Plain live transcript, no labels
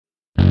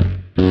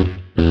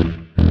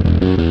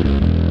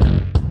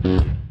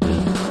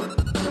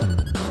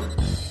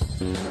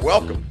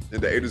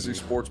to Z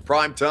Sports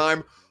Prime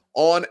Time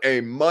on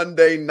a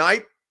Monday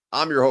night.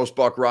 I'm your host,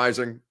 Buck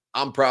Rising.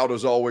 I'm proud,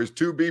 as always,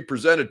 to be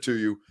presented to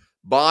you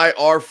by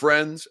our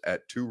friends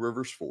at Two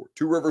Rivers Ford.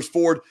 Two Rivers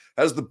Ford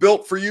has the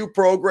Built For You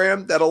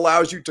program that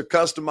allows you to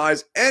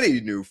customize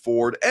any new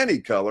Ford, any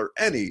color,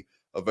 any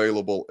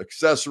available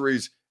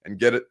accessories, and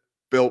get it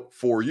built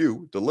for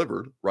you,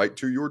 delivered right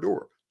to your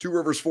door. Two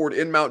Rivers Ford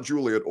in Mount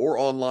Juliet or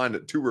online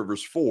at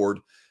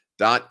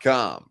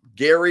tworiversford.com.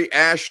 Gary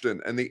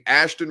Ashton and the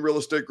Ashton Real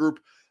Estate Group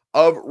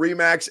of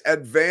RE/MAX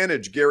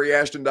Advantage.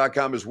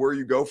 GaryAshton.com is where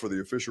you go for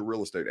the official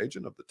real estate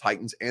agent of the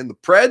Titans and the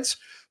Preds.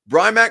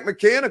 Brymac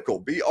Mechanical,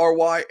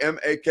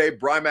 B-R-Y-M-A-K,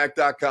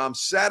 Brymac.com.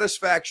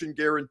 Satisfaction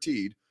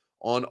guaranteed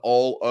on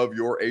all of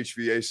your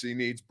HVAC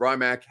needs.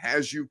 Brymac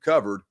has you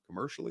covered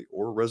commercially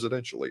or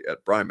residentially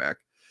at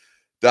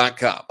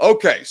Brymac.com.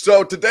 Okay,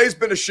 so today's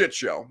been a shit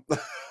show.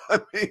 I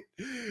mean,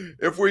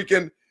 if we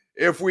can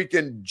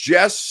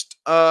just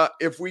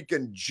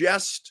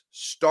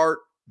start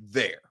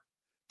there.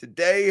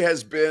 Today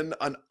has been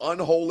an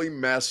unholy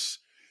mess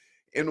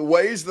in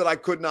ways that I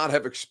could not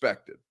have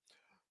expected.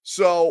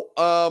 So,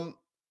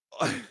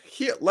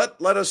 here,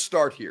 let us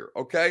start here,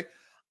 okay?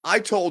 I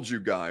told you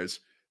guys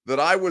that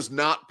I was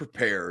not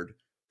prepared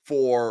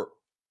for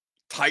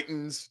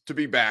Titans to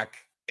be back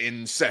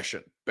in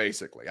session,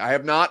 basically. I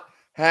have not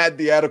had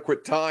the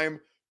adequate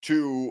time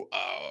to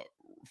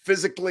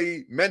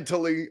physically,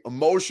 mentally,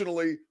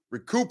 emotionally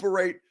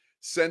recuperate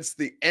since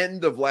the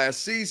end of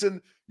last season.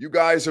 You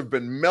guys have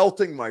been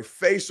melting my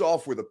face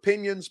off with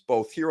opinions,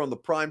 both here on the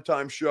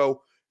Primetime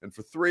Show and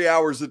for 3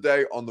 hours a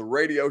day on the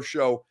radio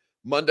show,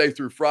 Monday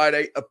through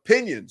Friday.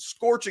 Opinions,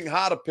 scorching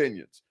hot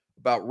opinions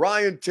about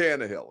Ryan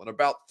Tannehill and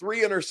about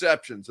 3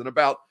 interceptions and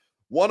about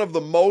one of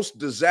the most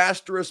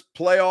disastrous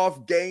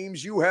playoff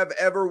games you have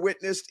ever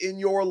witnessed in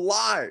your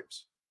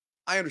lives.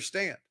 I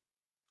understand.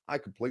 I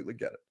completely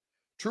get it.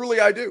 Truly,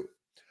 I do.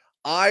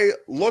 I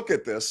look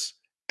at this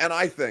and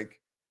I think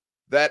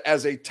that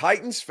as a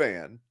Titans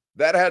fan,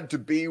 that had to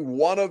be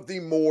one of the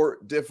more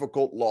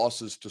difficult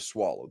losses to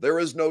swallow. There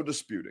is no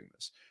disputing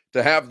this.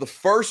 To have the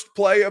first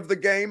play of the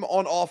game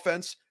on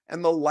offense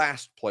and the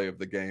last play of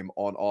the game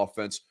on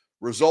offense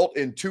result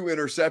in 2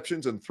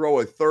 interceptions and throw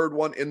a third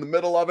one in the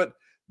middle of it,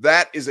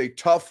 that is a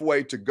tough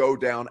way to go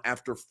down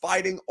after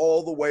fighting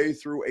all the way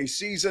through a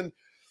season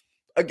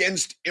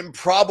against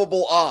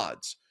improbable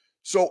odds.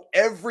 So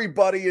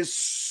everybody is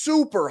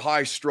super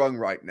high-strung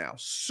right now,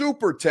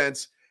 super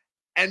tense,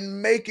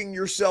 and making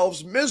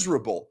yourselves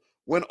miserable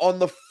when on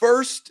the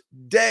first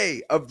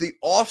day of the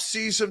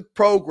off-season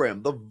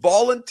program, the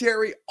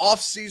voluntary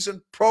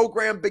off-season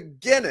program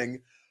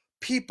beginning,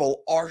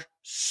 people are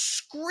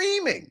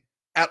screaming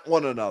at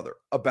one another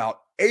about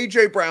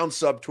A.J. Brown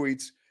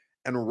subtweets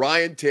and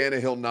Ryan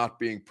Tannehill not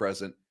being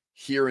present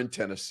here in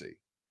Tennessee.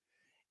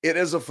 It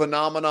is a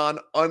phenomenon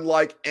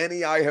unlike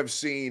any I have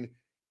seen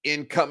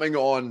in coming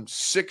on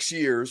 7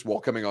 years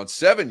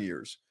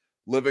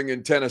living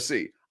in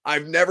Tennessee.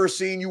 I've never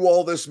seen you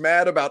all this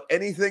mad about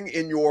anything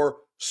in your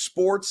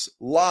sports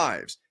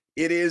lives.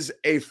 It is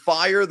a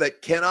fire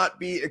that cannot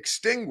be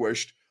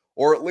extinguished,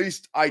 or at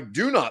least I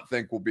do not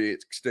think will be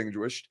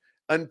extinguished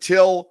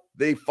until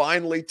they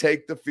finally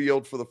take the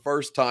field for the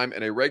first time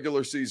in a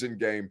regular season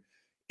game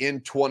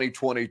in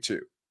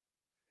 2022.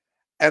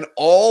 And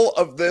all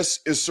of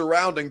this is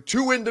surrounding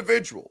 2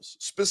 individuals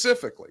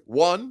specifically.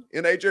 One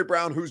in A.J.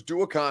 Brown, who's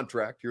due a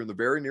contract here in the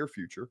very near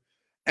future.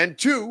 And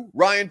 2,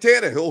 Ryan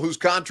Tannehill, whose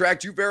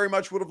contract you very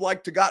much would have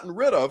liked to gotten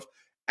rid of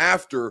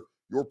after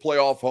your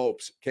playoff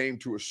hopes came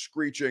to a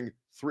screeching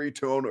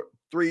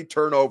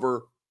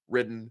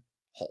 3-turnover-ridden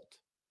halt.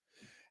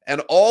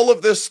 And all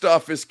of this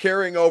stuff is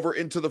carrying over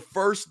into the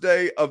first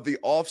day of the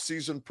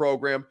offseason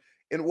program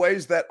in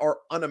ways that are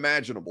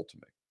unimaginable to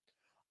me.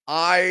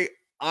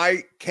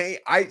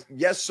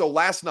 So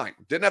last night,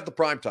 didn't have the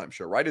primetime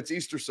show, right? It's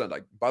Easter Sunday.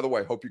 By the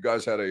way, hope you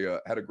guys had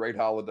a great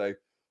holiday.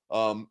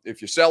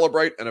 If you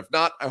celebrate, and if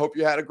not, I hope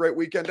you had a great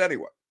weekend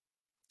anyway.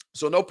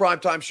 So no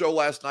primetime show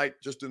last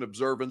night, just an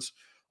observance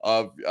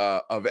of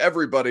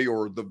everybody,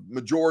 or the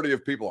majority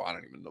of people. I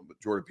don't even know the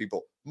majority of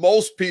people.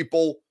 Most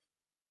people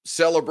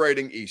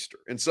celebrating Easter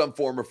in some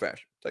form or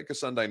fashion. Take a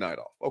Sunday night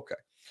off. Okay.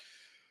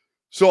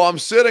 So I'm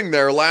sitting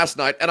there last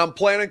night and I'm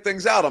planning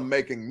things out. I'm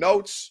making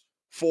notes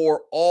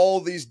for all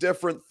these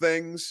different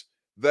things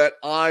that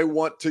I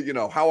want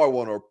to, how I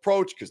want to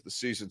approach, because the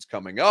season's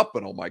coming up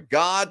and oh my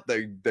God,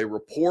 they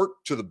report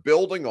to the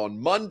building on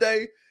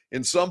Monday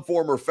in some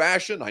form or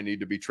fashion. I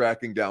need to be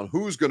tracking down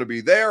who's going to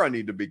be there. I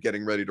need to be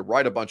getting ready to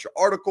write a bunch of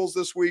articles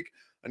this week.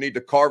 I need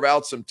to carve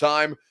out some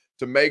time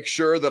to make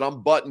sure that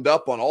I'm buttoned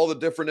up on all the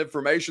different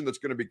information that's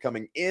going to be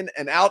coming in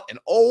and out. And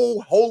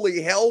oh,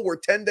 holy hell, we're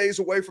 10 days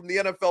away from the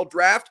NFL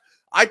draft.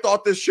 I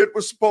thought this shit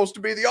was supposed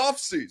to be the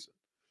offseason.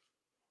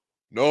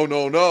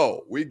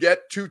 No. We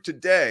get to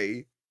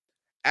today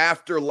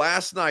after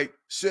last night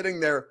sitting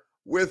there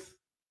with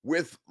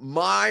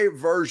my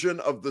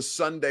version of the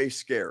Sunday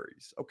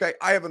scaries. Okay,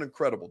 I have an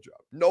incredible job.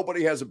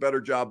 Nobody has a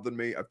better job than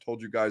me. I've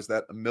told you guys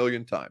that a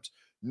million times.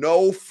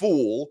 no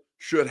fool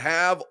should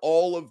have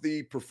all of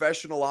the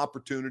professional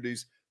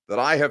opportunities that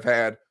I have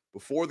had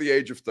before the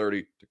age of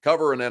 30 to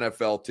cover an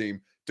NFL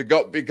team, to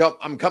go become,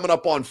 I'm coming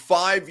up on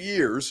 5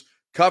 years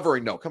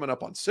coming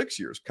up on 6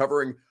 years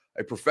covering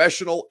a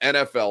professional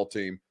NFL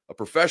team, a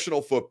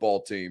professional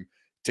football team,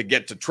 to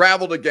get to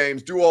travel to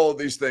games, do all of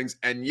these things.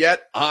 And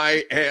yet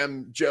I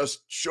am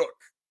just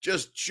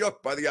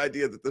shook by the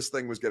idea that this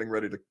thing was getting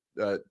ready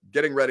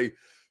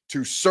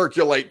to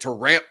circulate, to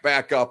ramp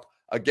back up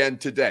again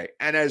today.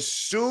 And as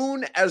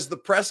soon as the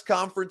press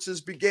conferences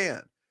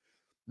began,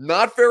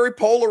 not very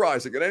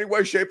polarizing in any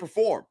way, shape, or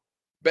form.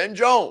 Ben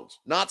Jones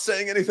not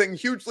saying anything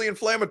hugely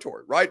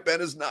inflammatory, right? Ben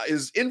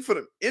is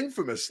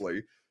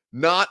infamously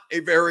not a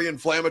very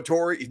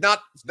inflammatory. He's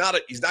not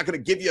going to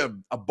give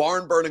you a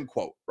barn burning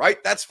quote,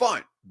 right? That's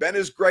fine. Ben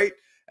is great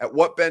at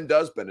what Ben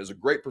does. Ben is a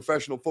great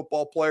professional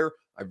football player.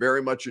 I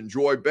very much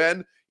enjoy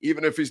Ben,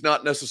 even if he's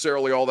not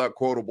necessarily all that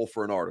quotable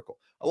for an article.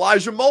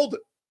 Elijah Molden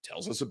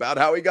tells us about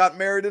how he got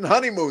married and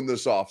honeymoon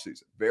this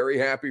offseason. Very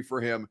happy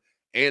for him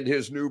and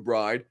his new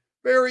bride.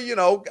 Very,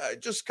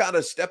 just kind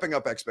of stepping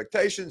up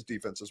expectations,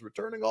 defense is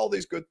returning, all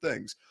these good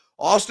things.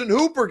 Austin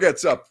Hooper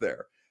gets up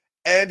there,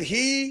 and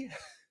he,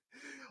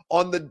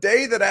 on the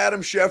day that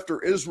Adam Schefter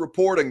is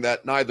reporting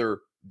that neither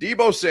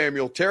Deebo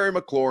Samuel, Terry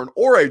McLaurin,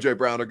 or A.J.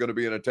 Brown are going to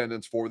be in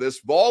attendance for this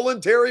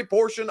voluntary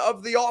portion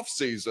of the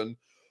offseason,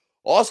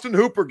 Austin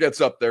Hooper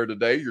gets up there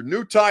today, your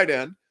new tight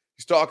end.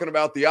 He's talking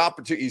about the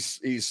opportunity.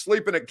 He's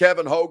sleeping at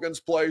Kevin Hogan's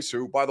place,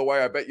 who, by the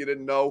way, I bet you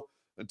didn't know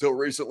until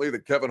recently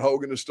that Kevin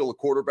Hogan is still a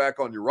quarterback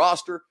on your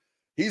roster.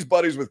 He's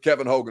buddies with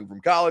Kevin Hogan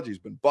from college. He's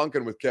been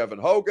bunking with Kevin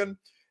Hogan.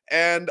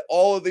 And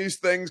all of these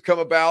things come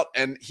about,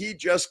 and he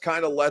just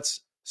kind of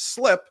lets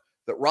slip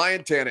that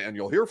Ryan Tannehill, and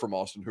you'll hear from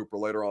Austin Hooper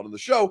later on in the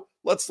show,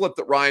 lets slip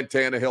that Ryan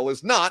Tannehill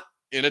is not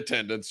in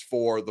attendance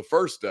for the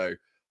first day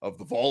of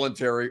the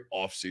voluntary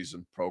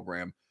offseason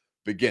program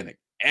beginning.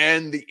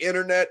 And the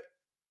internet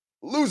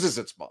loses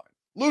its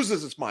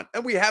mind.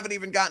 And we haven't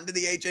even gotten to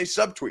the AJ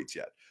subtweets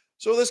yet.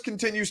 So this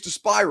continues to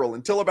spiral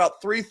until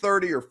about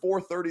 3:30 or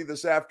 4:30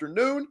 this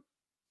afternoon.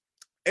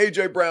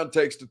 AJ Brown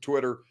takes to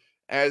Twitter,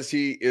 as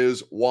he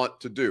is wont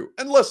to do.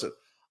 And listen,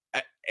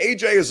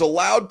 AJ is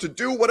allowed to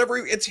do whatever.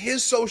 It's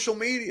his social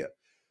media.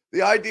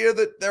 The idea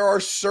that there are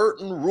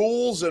certain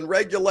rules and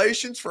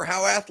regulations for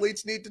how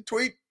athletes need to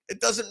tweet,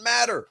 it doesn't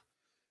matter.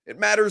 It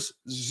matters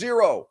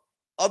zero,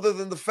 other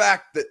than the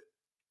fact that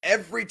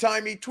every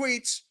time he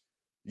tweets,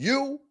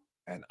 you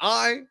and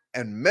I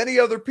and many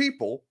other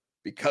people,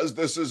 because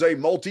this is a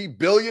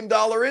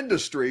multi-billion-dollar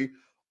industry,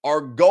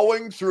 are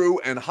going through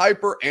and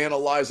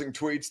hyper-analyzing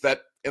tweets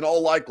that, in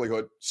all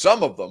likelihood,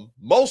 some of them,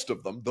 most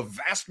of them, the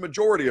vast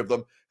majority of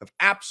them, have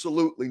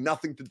absolutely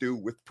nothing to do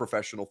with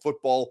professional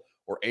football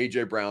or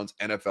A.J. Brown's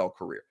NFL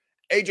career.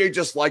 A.J.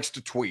 just likes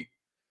to tweet.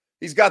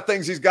 He's got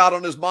things he's got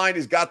on his mind.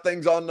 He's got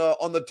things on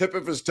the tip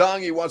of his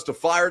tongue. He wants to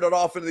fire it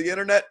off into the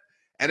internet.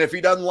 And if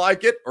he doesn't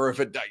like it, or if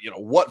it,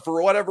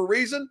 for whatever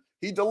reason,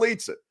 he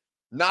deletes it.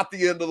 Not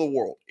the end of the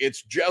world.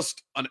 It's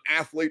just an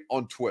athlete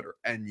on Twitter.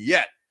 And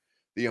yet,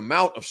 the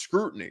amount of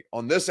scrutiny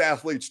on this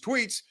athlete's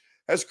tweets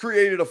has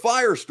created a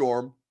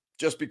firestorm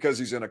just because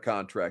he's in a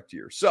contract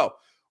year. So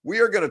we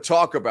are going to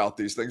talk about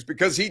these things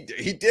because he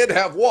did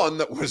have one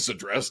that was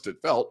addressed,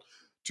 it felt,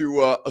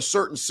 to a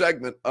certain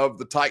segment of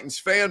the Titans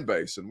fan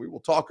base. And we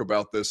will talk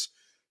about this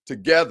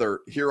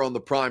together here on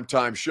the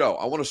Primetime Show.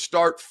 I want to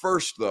start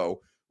first,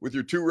 though, with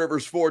your Two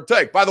Rivers Ford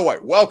take. By the way,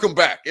 welcome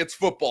back. It's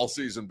football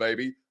season,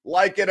 baby.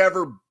 Like it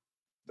ever,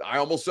 I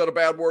almost said a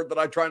bad word that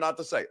I try not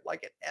to say.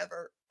 Like it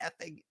ever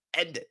effing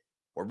ended.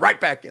 We're right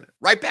back in it.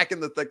 Right back in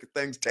the thick of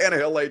things.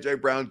 Tannehill, A.J.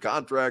 Brown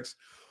contracts.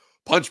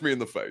 Punch me in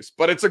the face.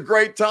 But it's a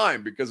great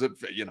time because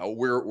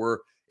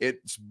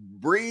it's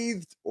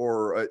breathed,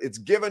 or it's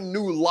given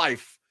new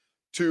life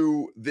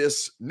to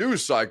this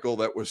news cycle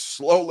that was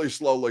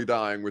slowly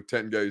dying with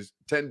 10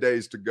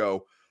 days to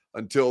go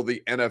until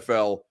the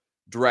NFL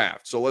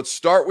draft. So let's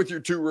start with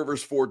your Two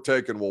Rivers Ford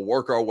take, and we'll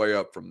work our way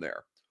up from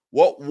there.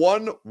 What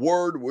one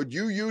word would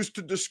you use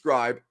to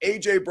describe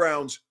A.J.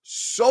 Brown's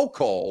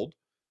so-called,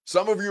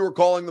 some of you are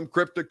calling them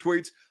cryptic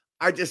tweets,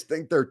 I just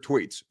think they're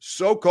tweets,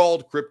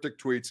 so-called cryptic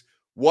tweets.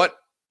 What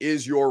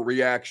is your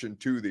reaction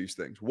to these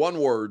things? One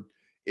word,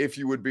 if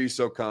you would be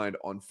so kind,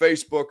 on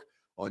Facebook,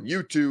 on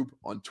YouTube,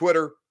 on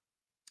Twitter,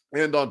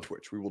 and on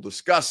Twitch. We will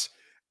discuss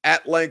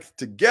at length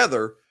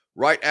together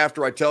right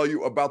after I tell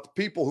you about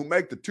the people who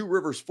make the Two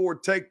Rivers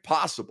Ford take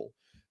possible.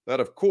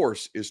 That, of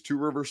course, is Two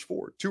Rivers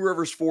Ford. Two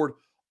Rivers Ford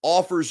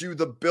offers you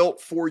the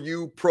Built For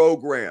You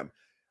program.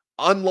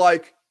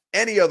 Unlike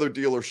any other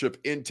dealership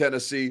in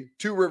Tennessee,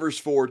 Two Rivers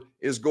Ford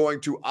is going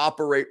to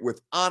operate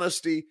with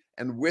honesty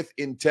and with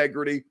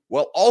integrity,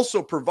 while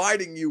also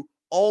providing you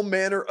all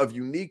manner of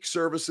unique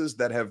services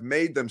that have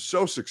made them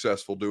so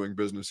successful doing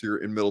business here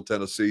in Middle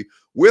Tennessee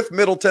with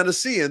Middle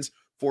Tennesseans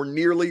for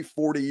nearly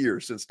 40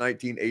 years, since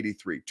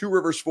 1983. Two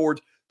Rivers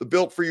Ford, the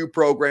Built For You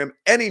program,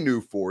 any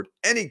new Ford,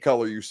 any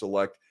color you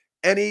select,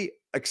 any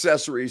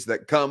accessories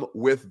that come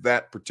with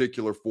that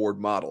particular Ford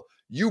model.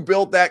 You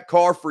build that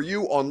car for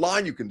you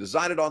online. You can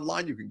design it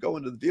online. You can go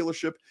into the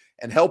dealership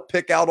and help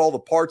pick out all the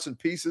parts and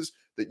pieces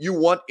that you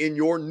want in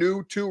your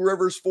new Two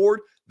Rivers Ford.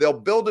 They'll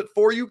build it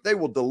for you. They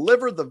will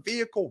deliver the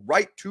vehicle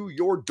right to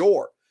your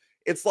door.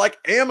 It's like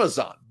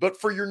Amazon, but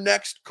for your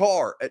next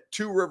car at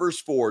Two Rivers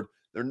Ford.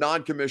 Their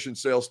non-commissioned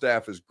sales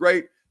staff is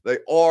great. They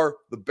are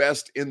the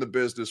best in the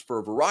business for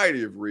a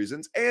variety of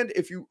reasons. And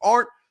if you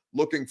aren't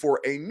looking for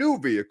a new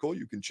vehicle,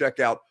 you can check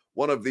out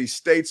one of the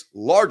state's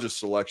largest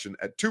selection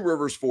at Two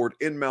Rivers Ford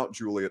in Mount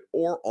Juliet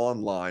or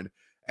online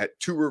at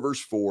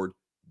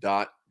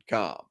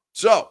tworiversford.com.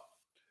 So,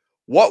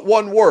 what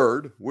one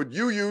word would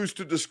you use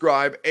to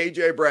describe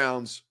A.J.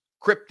 Brown's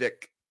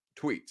cryptic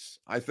tweets?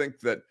 I think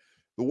that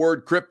the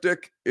word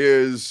cryptic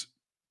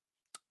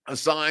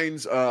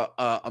assigns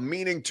a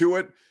meaning to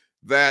it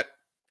that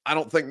I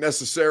don't think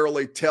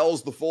necessarily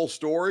tells the full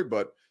story,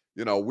 but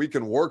we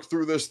can work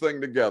through this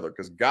thing together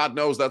because God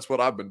knows that's what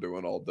I've been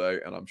doing all day,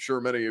 and I'm sure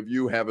many of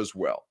you have as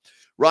well.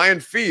 Ryan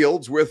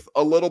Fields with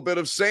a little bit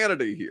of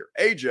sanity here.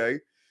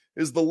 AJ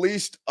is the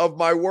least of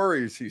my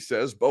worries, he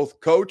says. Both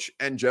coach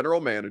and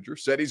general manager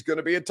said he's going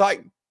to be a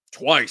Titan.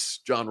 Twice,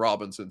 John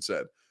Robinson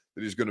said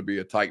that he's going to be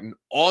a Titan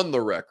on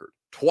the record.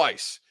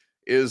 Twice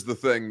is the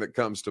thing that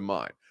comes to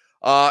mind.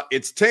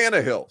 It's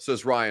Tannehill,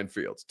 says Ryan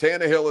Fields.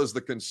 Tannehill is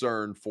the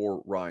concern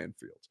for Ryan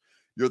Fields.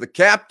 You're the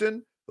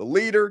captain, the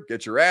leader.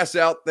 Get your ass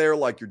out there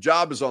like your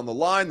job is on the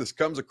line. This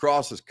comes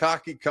across as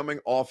cocky coming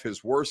off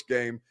his worst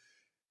game,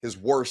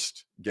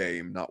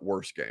 not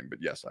worst game, but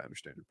yes, I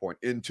understand your point,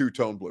 in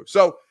two-tone blue.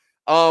 So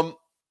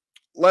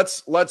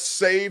let's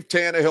save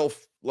Tannehill.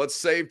 Let's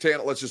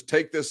just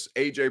take this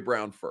AJ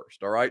Brown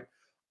first. All right.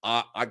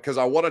 Because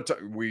I want to,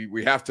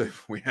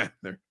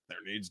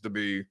 there needs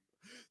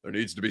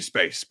to be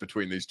space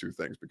between these two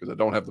things because I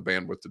don't have the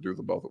bandwidth to do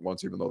them both at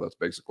once, even though that's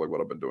basically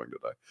what I've been doing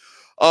today.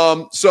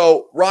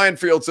 So Ryan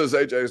Field says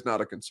AJ is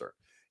not a concern.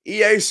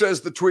 EA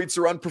says the tweets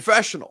are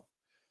unprofessional.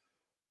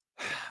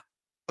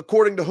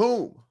 According to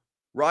whom?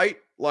 Right?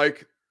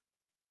 Like,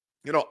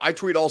 I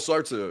tweet all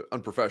sorts of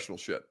unprofessional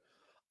shit.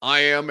 I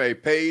am a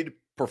paid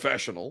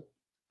professional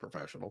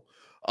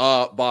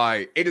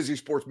by A to Z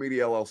Sports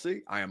Media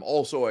LLC. I am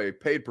also a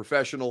paid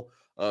professional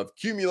of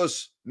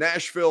Cumulus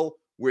Nashville,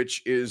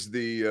 which is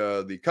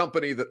the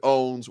company that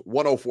owns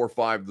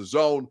 104.5 The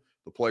Zone,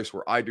 the place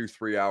where I do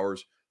 3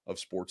 hours of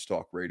sports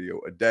talk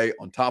radio a day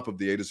on top of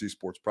the A to Z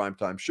Sports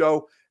Primetime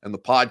show and the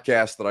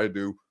podcast that I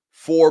do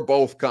for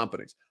both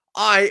companies.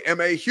 I am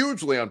a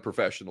hugely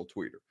unprofessional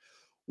tweeter.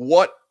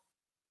 What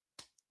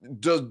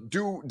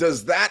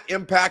does that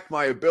impact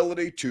my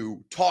ability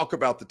to talk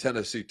about the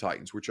Tennessee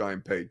Titans, which I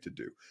am paid to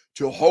do,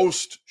 to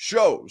host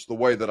shows the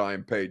way that I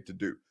am paid to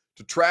do,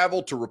 to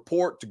travel, to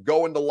report, to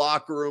go into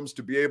locker rooms,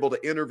 to be able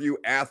to interview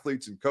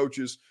athletes and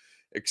coaches,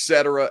 et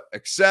cetera,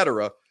 et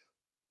cetera?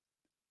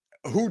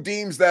 Who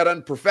deems that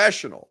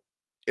unprofessional,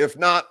 if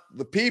not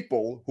the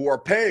people who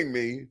are paying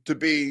me to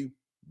be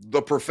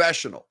the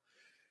professional?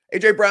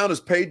 A.J. Brown is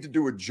paid to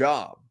do a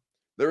job.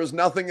 There is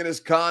nothing in his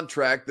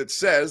contract that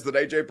says that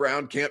A.J.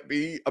 Brown can't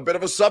be a bit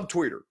of a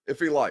subtweeter if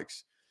he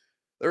likes.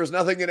 There is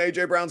nothing in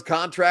A.J. Brown's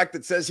contract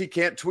that says he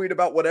can't tweet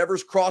about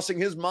whatever's crossing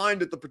his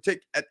mind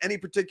at any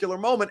particular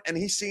moment, and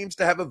he seems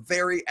to have a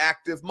very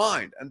active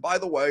mind. And by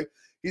the way,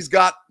 he's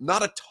got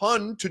not a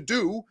ton to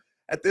do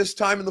at this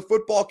time in the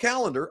football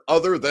calendar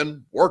other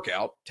than work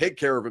out, take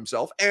care of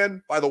himself,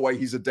 and by the way,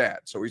 he's a dad,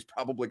 so he's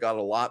probably got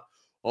a lot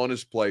on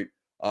his plate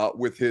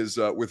with his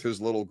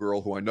little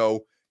girl, who I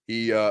know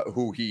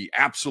who he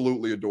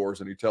absolutely adores,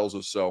 and he tells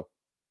us so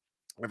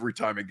every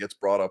time it gets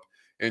brought up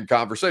in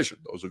conversation.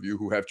 Those of you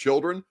who have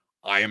children,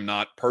 I am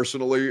not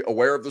personally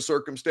aware of the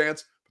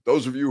circumstance, but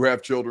those of you who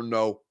have children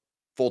know,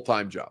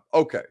 full-time job.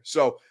 Okay,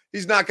 so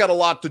he's not got a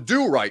lot to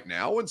do right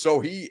now, and so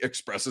he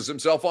expresses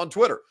himself on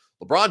Twitter.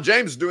 LeBron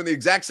James is doing the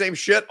exact same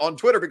shit on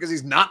Twitter because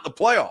he's not in the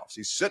playoffs.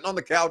 He's sitting on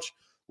the couch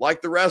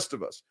like the rest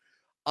of us.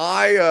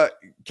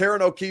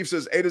 Karen O'Keefe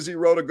says A to Z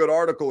wrote a good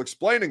article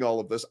explaining all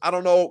of this. I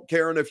don't know,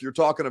 Karen, if you're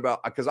talking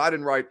about, because I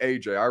didn't write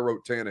AJ, I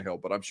wrote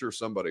Tannehill, but I'm sure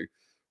somebody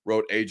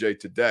wrote AJ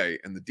today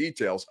and the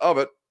details of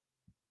it.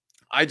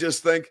 I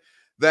just think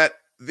that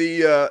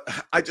the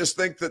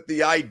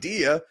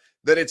idea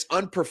that it's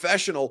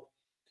unprofessional.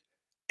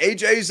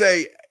 AJ's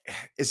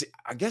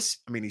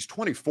he's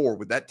 24.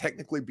 Would that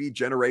technically be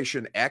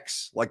Generation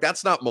X? Like,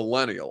 that's not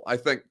millennial. I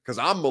think because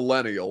I'm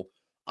millennial,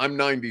 I'm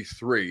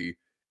 93.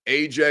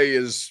 AJ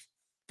is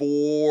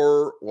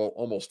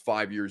almost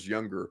 5 years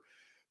younger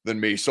than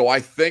me. So I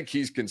think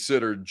he's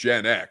considered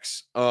Gen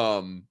X.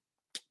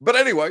 But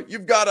anyway,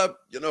 you've got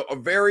a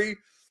very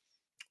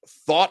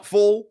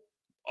thoughtful,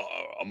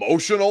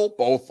 emotional,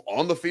 both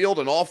on the field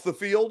and off the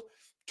field,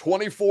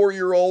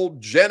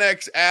 24-year-old Gen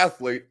X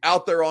athlete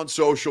out there on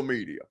social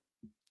media.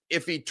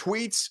 If he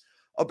tweets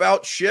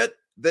about shit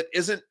that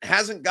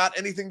hasn't got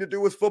anything to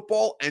do with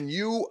football and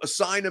you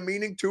assign a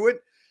meaning to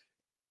it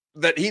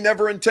that he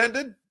never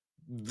intended,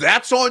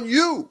 that's on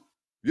you.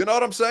 You know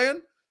what I'm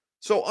saying?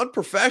 So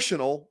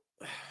unprofessional.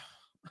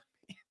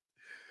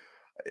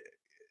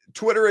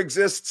 Twitter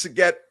exists to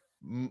get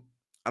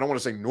I don't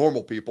want to say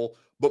normal people,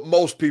 but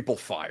most people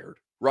fired,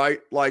 right?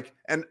 Like,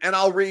 and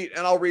I'll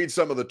read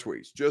some of the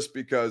tweets just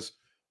because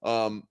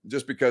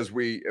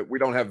we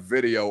don't have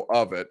video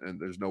of it, and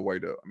there's no way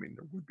to. I mean,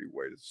 there would be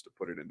ways to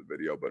put it into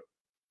video, but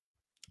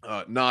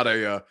not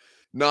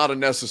a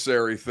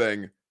necessary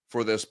thing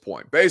for this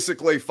point.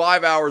 Basically,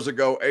 5 hours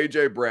ago,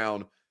 AJ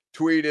Brown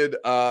tweeted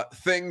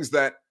things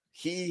that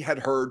he had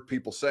heard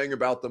people saying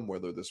about them,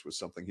 whether this was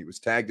something he was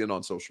tagged in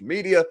on social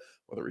media,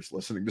 whether he's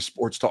listening to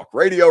sports talk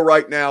radio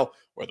right now,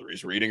 whether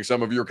he's reading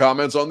some of your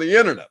comments on the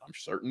internet. I'm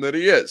certain that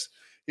he is.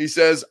 He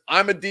says,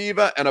 I'm a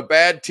diva and a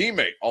bad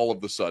teammate all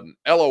of a sudden.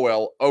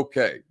 LOL.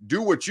 Okay.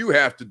 Do what you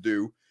have to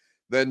do.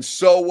 Then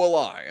so will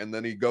I. And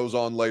then he goes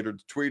on later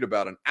to tweet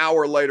about an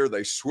hour later.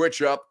 They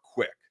switch up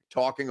quick,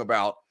 talking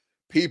about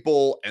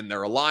people and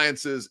their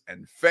alliances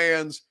and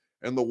fans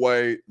and the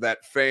way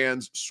that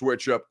fans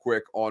switch up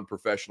quick on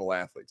professional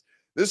athletes.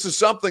 This is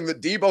something that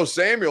Deebo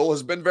Samuel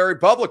has been very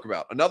public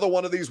about. Another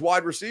one of these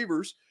wide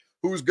receivers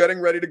who's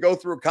getting ready to go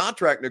through a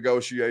contract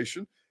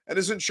negotiation and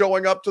isn't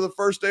showing up to the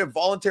first day of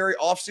voluntary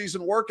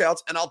offseason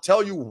workouts. And I'll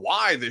tell you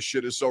why this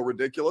shit is so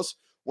ridiculous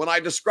when I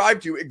describe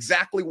to you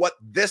exactly what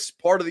this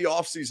part of the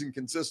offseason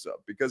consists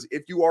of. Because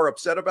if you are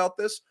upset about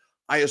this,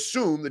 I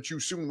assume that you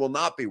soon will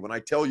not be when I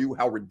tell you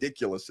how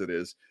ridiculous it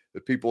is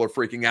that people are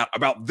freaking out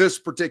about this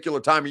particular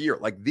time of year,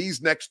 like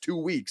these next 2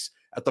 weeks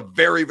at the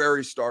very,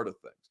 very start of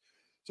things.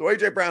 So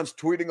AJ Brown's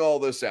tweeting all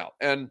this out.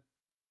 And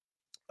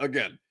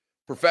again,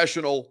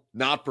 professional,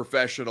 not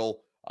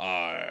professional.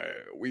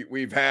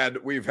 We've had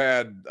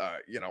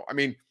I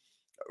mean,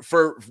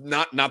 for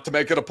not to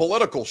make it a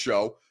political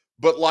show,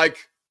 but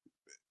like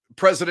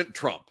President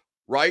Trump,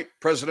 right?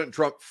 President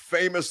Trump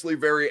famously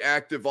very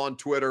active on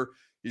Twitter.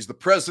 He's the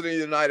president of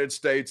the United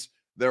States.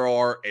 There's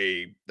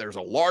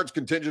a large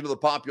contingent of the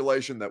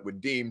population that would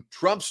deem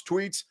Trump's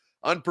tweets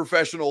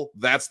unprofessional.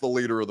 That's the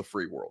leader of the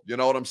free world. You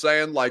know what I'm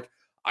saying? Like,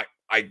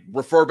 I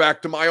refer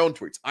back to my own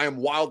tweets. I am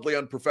wildly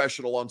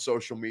unprofessional on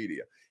social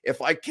media.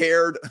 If I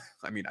cared,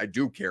 I mean, I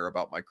do care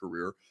about my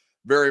career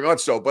very much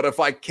so, but if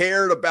I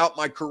cared about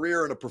my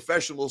career in a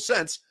professional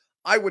sense,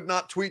 I would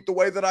not tweet the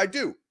way that I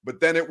do, but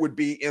then it would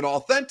be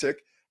inauthentic.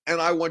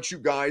 And I want you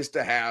guys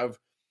to have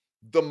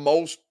the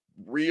most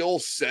real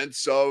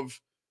sense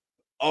of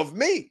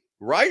me,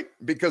 right?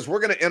 Because we're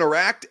going to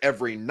interact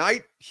every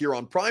night here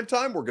on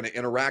Primetime. We're going to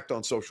interact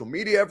on social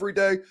media every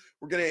day.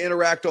 We're going to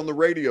interact on the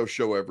radio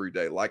show every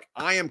day. Like,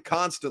 I am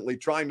constantly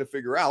trying to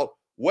figure out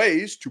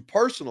ways to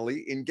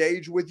personally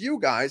engage with you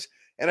guys.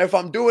 And if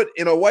I'm doing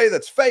it in a way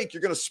that's fake,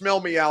 you're going to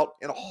smell me out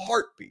in a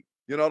heartbeat.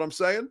 You know what I'm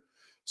saying?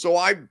 So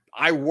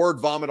I word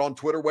vomit on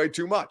Twitter way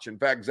too much. In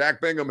fact,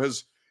 Zach Bingham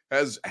has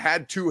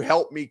had to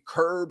help me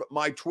curb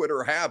my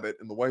Twitter habit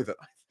in the way that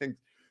I think,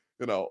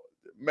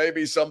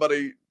 maybe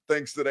somebody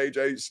thinks that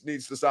AJ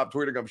needs to stop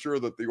tweeting. I'm sure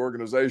that the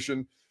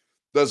organization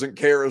doesn't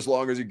care as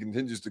long as he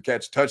continues to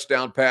catch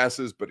touchdown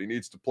passes, but he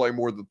needs to play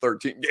more than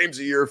 13 games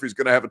a year if he's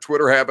going to have a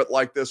Twitter habit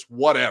like this,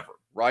 whatever,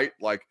 right?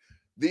 Like,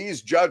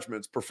 these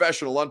judgments,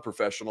 professional,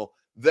 unprofessional,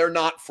 they're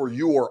not for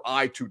you or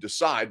I to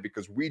decide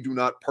because we do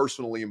not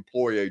personally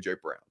employ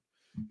AJ Brown.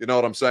 You know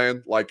what I'm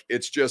saying? Like,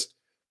 it's just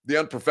the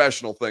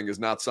unprofessional thing is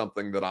not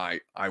something that I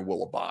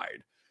will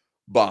abide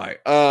by.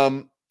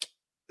 I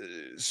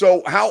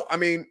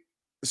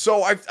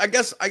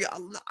guess I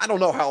don't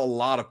know how a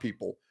lot of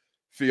people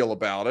feel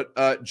about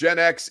it. Gen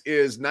X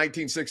is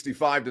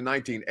 1965 to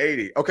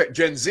 1980. Okay,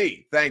 Gen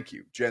Z. Thank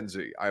you, Gen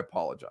Z. I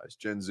apologize,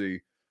 Gen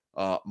Z.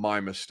 My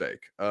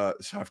mistake.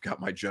 So I've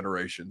got my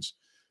generations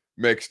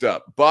mixed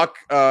up. Buck,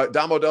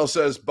 Dom Odell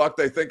says, Buck,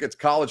 they think it's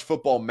college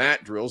football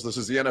mat drills. This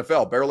is the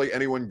NFL. Barely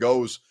anyone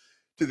goes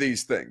to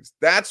these things.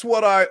 That's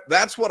what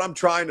I'm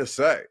trying to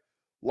say.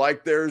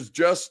 Like, there's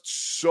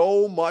just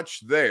so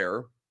much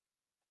there.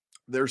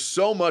 There's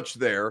so much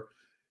there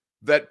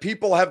that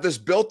people have this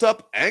built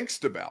up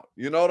angst about.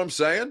 You know what I'm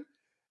saying?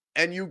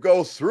 And you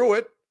go through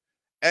it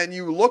and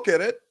you look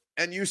at it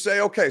and you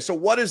say, okay, so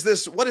what is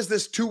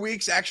this 2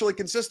 weeks actually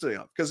consisting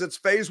of? Because it's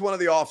phase one of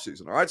the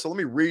offseason. All right. So let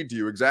me read to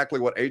you exactly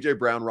what AJ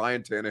Brown,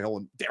 Ryan Tannehill,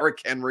 and Derrick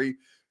Henry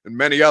and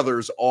many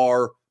others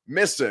are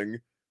missing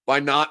by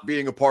not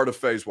being a part of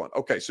phase one.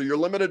 Okay. So you're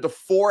limited to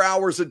 4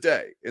 hours a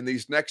day in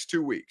these next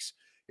 2 weeks.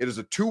 It is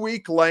a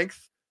 2-week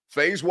length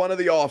phase one of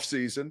the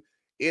offseason.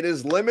 It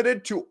is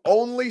limited to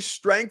only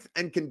strength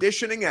and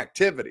conditioning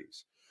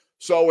activities.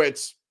 So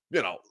it's,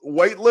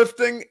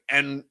 weightlifting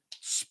and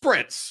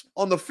sprints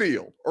on the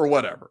field or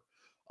whatever.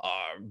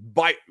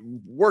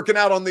 Working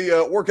out on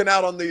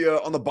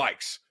the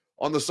bikes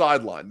on the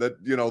sideline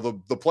that,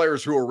 the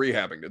players who are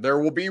rehabbing. There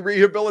will be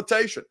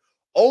rehabilitation.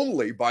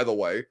 Only, by the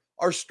way,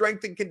 are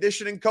strength and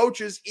conditioning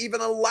coaches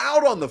even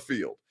allowed on the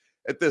field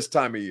at this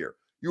time of year.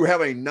 You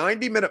have a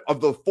 90-minute of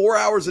the 4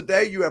 hours a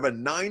day. You have a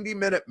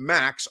 90-minute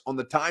max on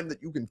the time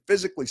that you can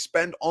physically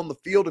spend on the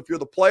field. If you're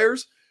the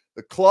players,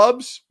 the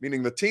clubs,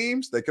 meaning the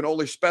teams, they can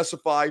only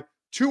specify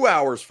 2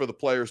 hours for the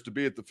players to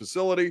be at the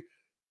facility.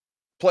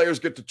 Players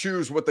get to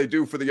choose what they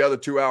do for the other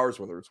 2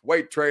 hours, whether it's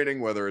weight training,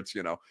 whether it's,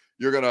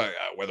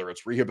 whether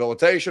it's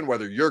rehabilitation,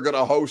 whether you're going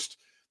to host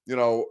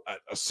a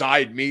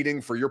side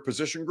meeting for your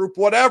position group,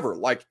 whatever.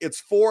 Like, it's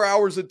 4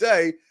 hours a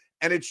day,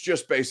 and it's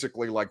just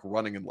basically like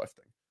running and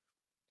lifting.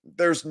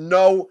 There's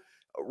no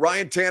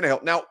Ryan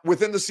Tannehill. Now,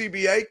 within the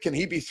CBA, can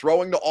he be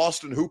throwing to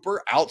Austin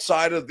Hooper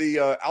outside of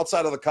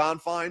the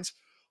confines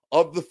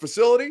of the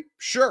facility?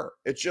 Sure.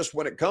 It's just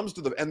when it comes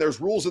to and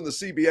there's rules in the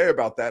CBA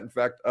about that. In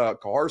fact,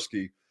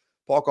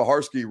 Paul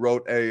Kaharski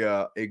wrote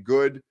a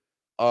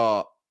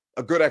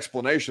good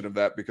explanation of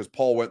that, because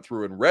Paul went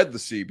through and read the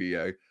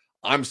CBA.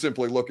 I'm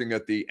simply looking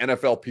at the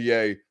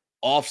NFLPA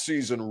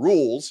offseason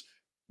rules,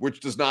 which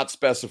does not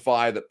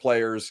specify that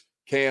players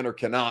can or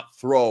cannot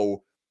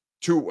throw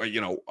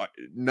to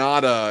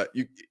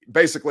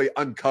basically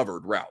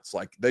uncovered routes.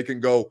 Like, they can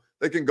go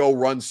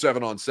run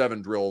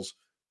 7-on-7 drills.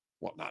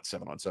 Well, not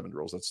 7-on-7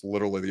 drills. That's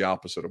literally the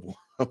opposite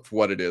of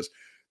what it is.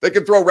 They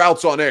can throw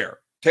routes on air.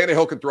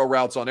 Tannehill can throw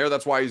routes on air.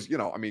 That's why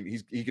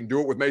he can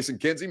do it with Mason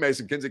Kinsey.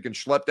 Mason Kinsey can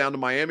schlep down to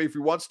Miami if he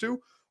wants to.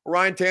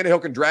 Ryan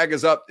Tannehill can drag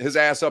his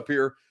ass up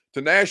here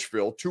to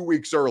Nashville 2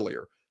 weeks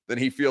earlier than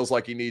he feels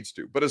like he needs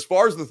to. But as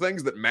far as the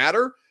things that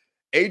matter,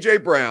 A.J.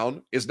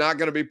 Brown is not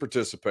going to be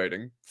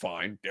participating.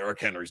 Fine. Derrick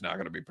Henry's not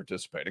going to be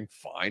participating.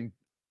 Fine.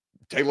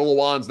 Taylor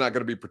Lewan's not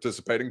going to be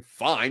participating.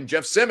 Fine.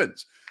 Jeff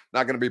Simmons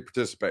not going to be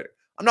participating.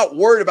 I'm not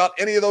worried about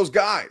any of those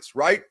guys,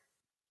 right?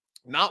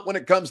 Not when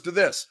it comes to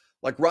this.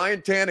 Like,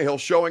 Ryan Tannehill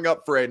showing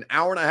up for an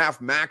hour and a half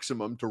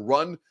maximum to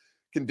run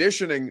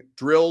conditioning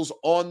drills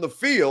on the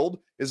field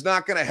is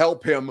not going to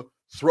help him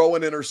throw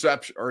an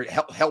interception, or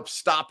help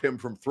stop him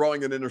from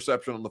throwing an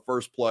interception on the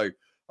first play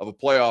of a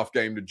playoff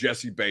game to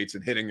Jesse Bates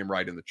and hitting him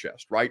right in the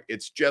chest, right?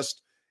 It's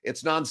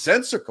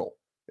nonsensical.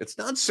 It's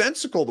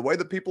nonsensical the way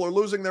that people are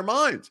losing their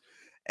minds.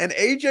 And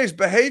AJ's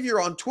behavior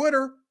on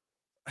Twitter,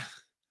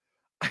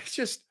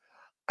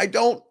 I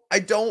don't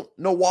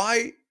know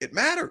why it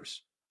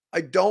matters. I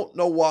don't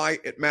know why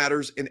it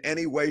matters in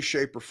any way,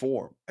 shape, or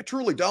form. I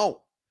truly don't.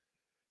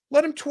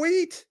 Let him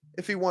tweet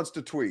if he wants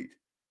to tweet.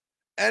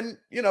 And,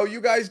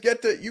 you guys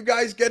get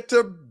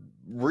to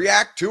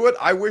react to it.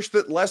 I wish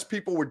that less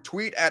people would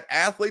tweet at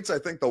athletes. I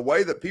think the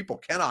way that people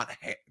cannot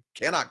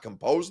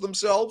compose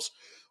themselves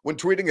when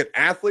tweeting at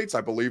athletes,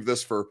 I believe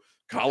this for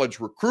college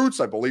recruits,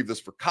 I believe this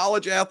for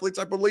college athletes,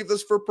 I believe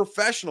this for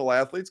professional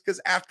athletes,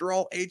 because after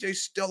all,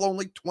 AJ's still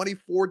only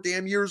 24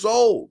 damn years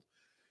old.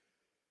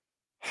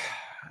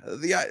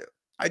 There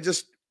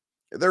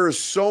is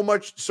so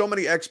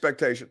many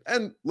expectations.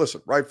 And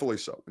listen, rightfully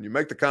so. When you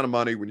make the kind of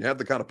money, when you have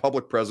the kind of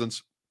public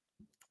presence,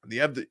 when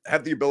you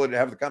have the ability to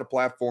have the kind of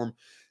platform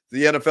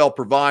the NFL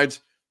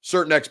provides,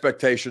 certain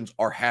expectations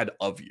are had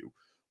of you.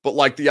 But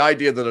like the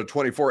idea that a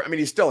 24,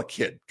 he's still a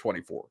kid,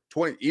 24,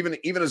 20,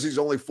 even as he's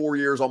only 4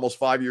 years, almost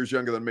 5 years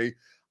younger than me,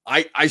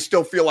 I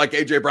still feel like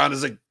AJ Brown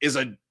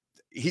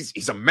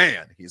he's a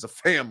man, he's a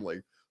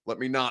family.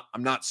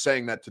 I'm not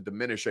saying that to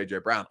diminish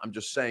AJ Brown. I'm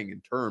just saying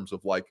in terms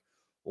of like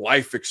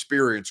life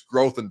experience,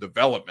 growth, and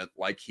development,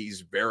 like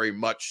he's very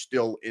much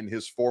still in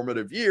his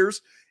formative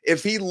years.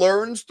 If he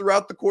learns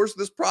throughout the course of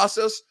this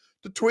process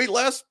to tweet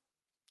less,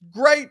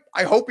 great.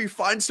 I hope he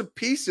finds some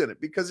peace in it,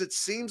 because it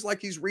seems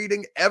like he's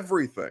reading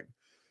everything,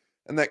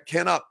 and that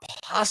cannot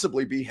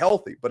possibly be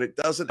healthy. But it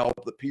doesn't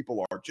help that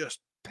people are just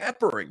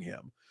peppering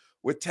him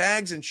with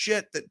tags and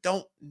shit that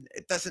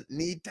doesn't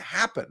need to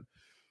happen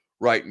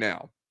right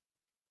now.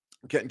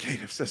 Ken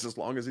Caniff says, as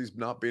long as he's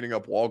not beating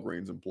up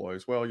Walgreens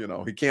employees. Well,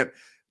 he can't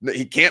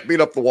beat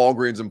up the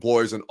Walgreens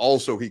employees, and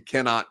also he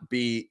cannot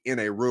be in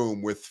a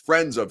room with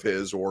friends of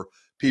his or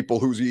people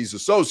who he's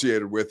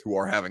associated with who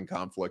are having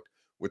conflict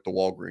with the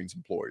Walgreens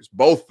employees.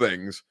 Both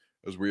things,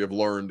 as we have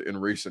learned in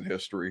recent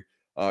history,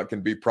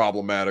 can be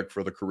problematic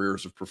for the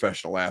careers of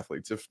professional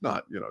athletes, if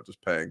not,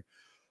 just paying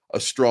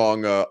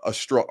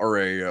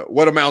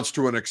what amounts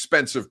to an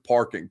expensive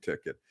parking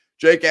ticket.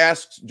 Jake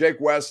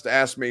West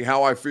asked me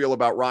how I feel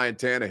about Ryan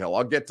Tannehill.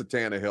 I'll get to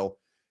Tannehill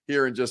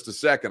here in just a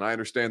second. I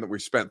understand that we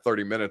spent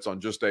 30 minutes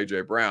on just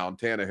A.J. Brown.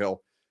 Tannehill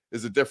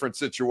is a different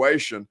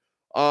situation.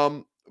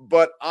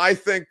 But I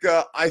think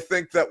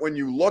that when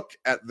you look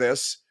at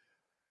this,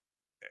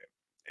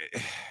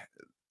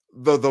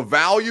 the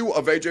value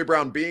of A.J.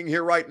 Brown being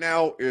here right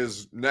now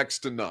is next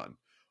to none.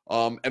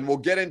 And we'll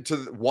get into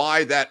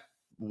why that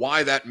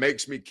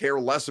makes me care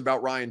less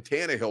about Ryan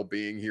Tannehill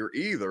being here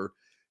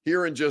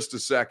here in just a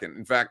second.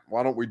 In fact,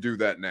 why don't we do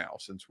that now,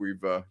 since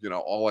we've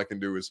all I can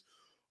do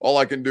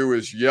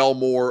is yell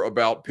more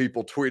about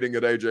people tweeting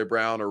at AJ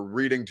Brown or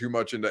reading too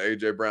much into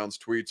AJ Brown's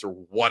tweets or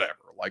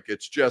whatever. Like,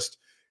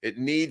 it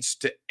needs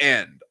to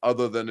end,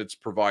 other than it's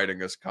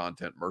providing us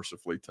content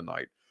mercifully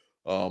tonight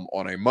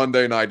on a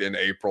Monday night in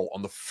April,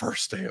 on the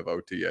first day of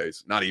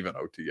OTAs. Not even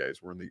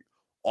OTAs. We're in the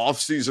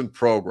off-season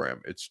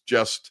program. It's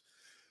just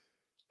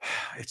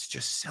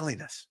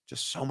silliness.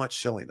 Just so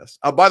much silliness.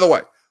 By the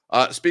way,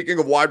 speaking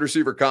of wide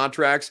receiver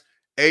contracts,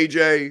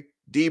 AJ,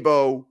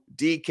 Debo,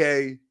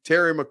 DK,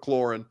 Terry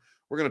McLaurin,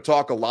 we're going to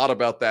talk a lot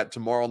about that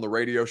tomorrow on the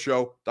radio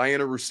show.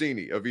 Diana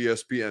Rossini of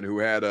ESPN, who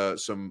had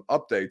some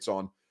updates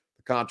on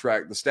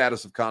the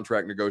status of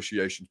contract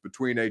negotiations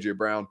between AJ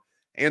Brown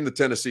and the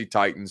Tennessee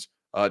Titans.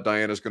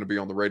 Diana's going to be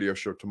on the radio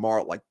show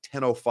tomorrow at like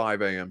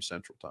 10:05 a.m.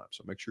 Central Time.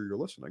 So make sure you're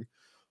listening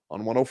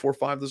on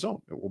 104.5 The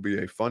Zone. It will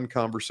be a fun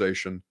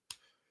conversation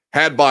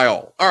had by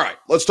all. All right,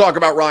 let's talk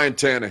about Ryan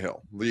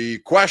Tannehill. The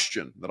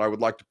question that I would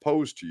like to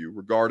pose to you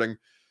regarding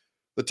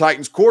the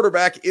Titans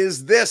quarterback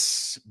is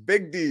this: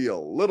 big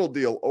deal, little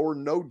deal, or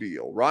no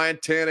deal? Ryan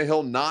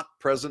Tannehill not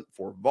present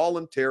for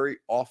voluntary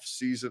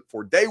offseason,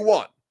 for day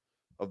one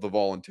of the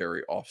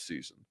voluntary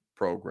offseason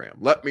program.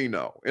 Let me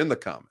know in the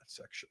comment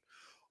section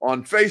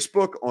on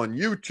Facebook, on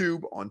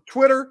YouTube, on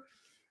Twitter,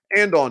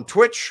 and on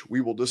Twitch.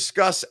 We will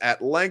discuss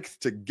at length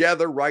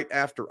together right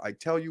after I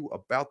tell you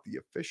about the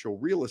official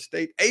real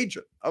estate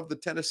agent of the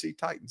Tennessee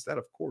Titans. That,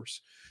 of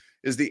course,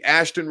 is the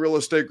Ashton Real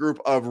Estate Group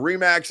of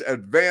RE/MAX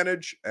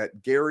Advantage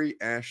at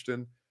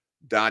GaryAshton.com.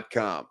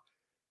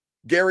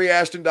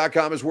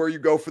 GaryAshton.com is where you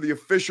go for the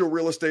official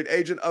real estate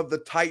agent of the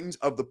Titans,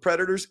 of the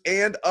Predators,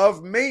 and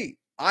of me.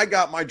 I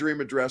got my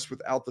dream address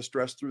without the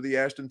stress through the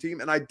Ashton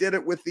team, and I did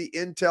it with the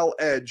Intel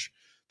edge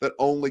that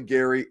only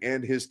Gary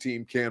and his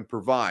team can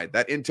provide.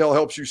 That intel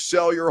helps you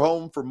sell your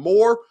home for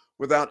more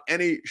without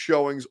any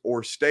showings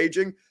or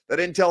staging. That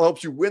intel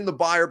helps you win the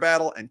buyer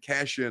battle and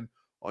cash in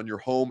on your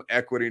home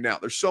equity. Now,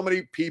 there's so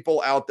many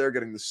people out there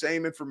getting the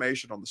same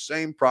information on the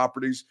same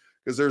properties,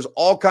 because there's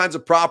all kinds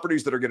of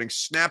properties that are getting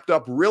snapped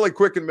up really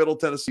quick in Middle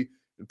Tennessee,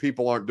 and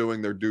people aren't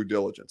doing their due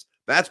diligence.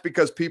 That's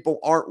because people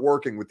aren't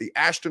working with the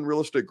Ashton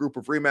Real Estate Group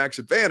of RE/MAX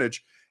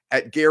Advantage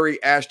at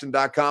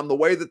GaryAshton.com the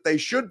way that they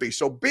should be.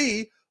 So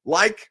be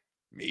like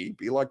me,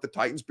 be like the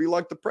Titans, be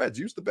like the Preds.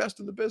 Use the best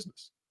in the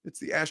business. It's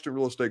the Ashton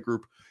Real Estate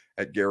Group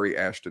at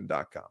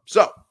GaryAshton.com.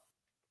 So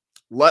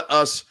let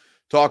us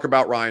talk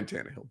about Ryan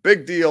Tannehill.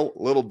 Big deal,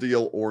 little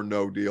deal, or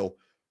no deal.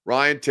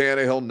 Ryan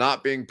Tannehill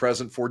not being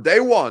present for day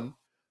one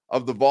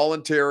of the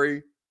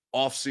voluntary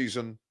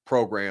offseason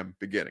program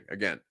beginning.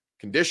 Again,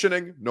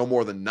 conditioning, no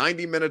more than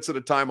 90 minutes at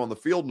a time on the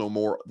field, no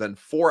more than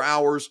 4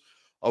 hours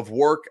of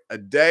work a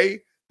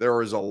day.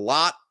 There is a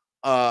lot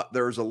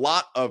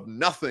of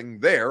nothing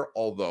there,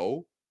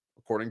 although,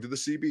 according to the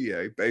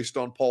CBA, based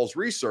on Paul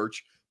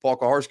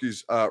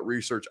Kaharski's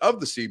research of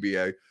the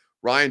CBA,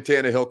 Ryan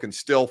Tannehill can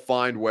still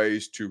find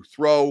ways to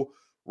throw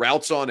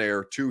routes on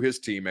air to his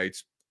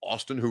teammates.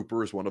 Austin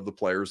Hooper is one of the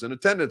players in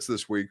attendance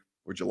this week.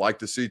 Would you like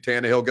to see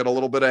Tannehill get a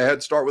little bit of a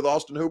head start with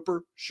Austin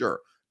Hooper?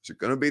 Sure. Is it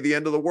going to be the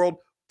end of the world?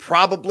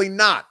 Probably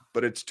not,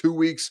 but it's 2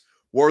 weeks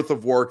worth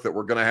of work that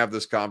we're going to have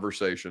this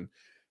conversation,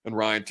 and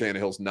Ryan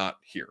Tannehill's not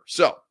here.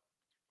 So,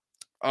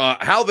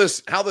 how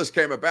this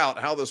came about,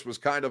 how this was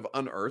kind of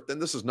unearthed,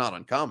 and this is not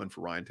uncommon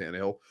for Ryan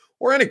Tannehill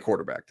or any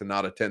quarterback to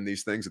not attend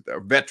these things at their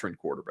veteran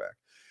quarterback.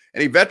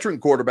 Any veteran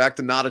quarterback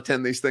to not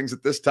attend these things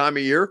at this time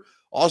of year.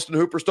 Austin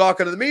Hooper's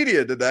talking to the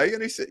media today,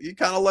 and he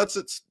kind of lets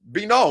it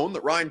be known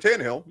that Ryan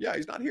Tannehill,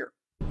 he's not here.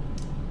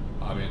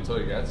 I mean, until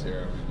he gets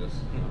here, just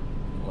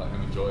let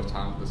him enjoy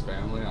time with his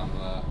family. I'm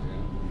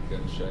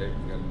getting in shape,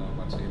 getting to know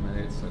my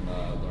teammates, and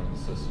learn the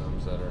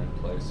systems that are in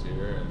place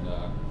here, and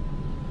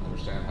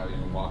understand how you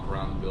can walk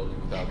around the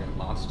building without getting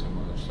lost too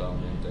much. So,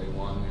 day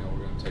one,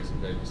 we're going to take some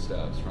baby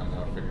steps right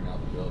now, figuring out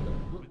the building.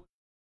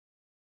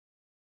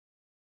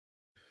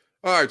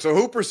 All right, so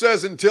Hooper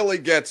says until he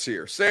gets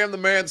here. Sam the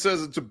man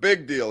says it's a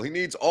big deal. He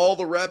needs all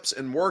the reps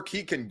and work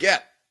he can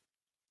get.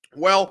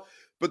 Well,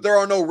 but there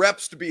are no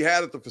reps to be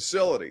had at the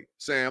facility,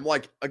 Sam.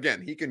 Like,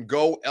 again, he can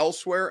go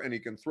elsewhere and he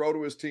can throw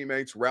to his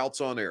teammates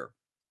routes on air.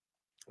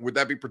 Would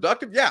that be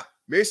productive? Yeah.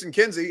 Mason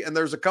Kinsey, and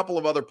there's a couple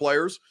of other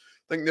players.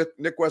 I think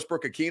Nick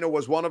Westbrook-Akina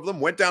was one of them,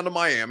 went down to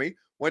Miami,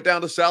 went down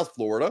to South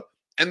Florida,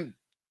 and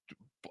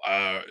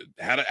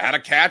had a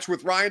catch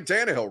with Ryan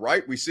Tannehill,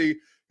 right? We see,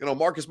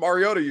 Marcus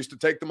Mariota used to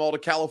take them all to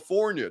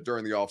California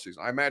during the offseason.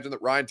 I imagine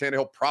that Ryan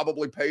Tannehill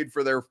probably paid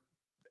for their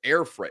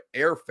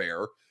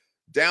airfare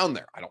down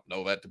there. I don't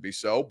know that to be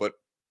so, but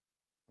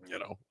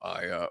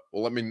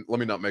let me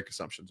not make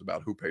assumptions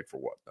about who paid for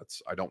what.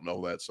 I don't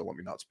know that, so let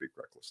me not speak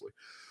recklessly.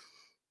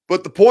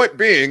 But the point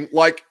being,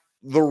 like,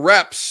 the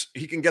reps,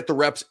 he can get the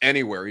reps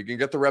anywhere. He can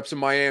get the reps in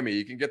Miami.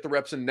 He can get the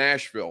reps in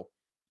Nashville.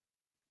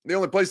 The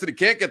only place that he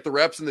can't get the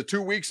reps in the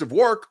 2 weeks of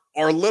work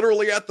are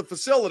literally at the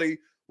facility,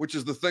 which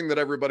is the thing that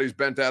everybody's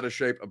bent out of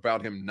shape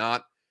about him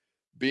not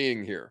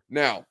being here.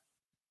 Now,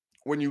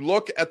 when you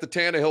look at the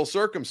Tannehill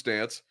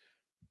circumstance,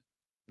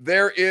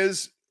 there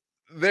is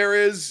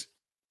this,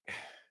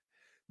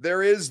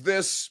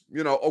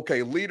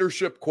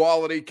 leadership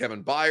quality.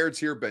 Kevin Byard's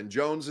here. Ben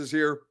Jones is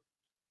here.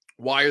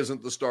 Why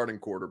isn't the starting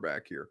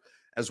quarterback here?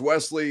 As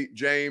Wesley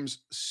James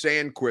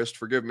Sandquist,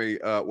 forgive me,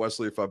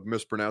 Wesley, if I've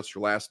mispronounced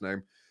your last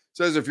name,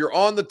 says, if you're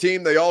on the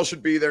team, they all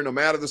should be there no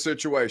matter the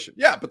situation.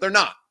 Yeah, but they're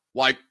not.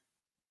 Like,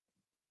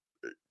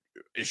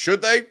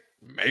 should they?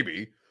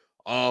 Maybe.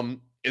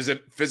 Is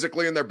it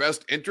physically in their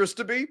best interest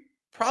to be?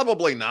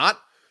 Probably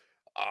not.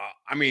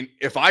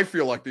 If I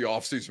feel like the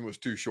offseason was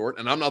too short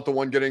and I'm not the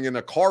one getting in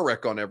a car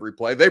wreck on every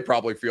play, they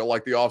probably feel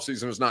like the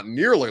offseason is not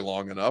nearly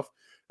long enough.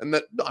 And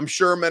that I'm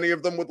sure many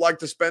of them would like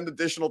to spend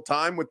additional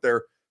time with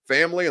their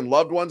family and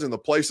loved ones in the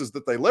places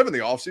that they live in the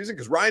offseason,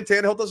 because Ryan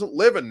Tannehill doesn't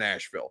live in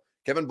Nashville.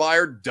 Kevin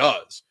Byard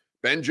does.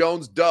 Ben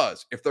Jones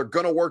does. If they're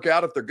going to work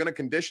out, if they're going to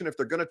condition, if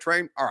they're going to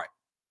train, all right,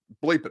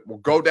 bleep it. We'll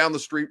go down the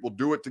street. We'll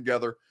do it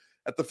together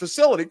at the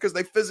facility because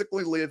they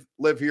physically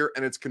live here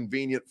and it's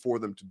convenient for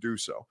them to do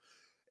so.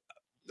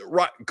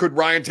 Could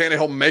Ryan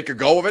Tannehill make a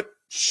go of it?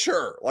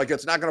 Sure. Like,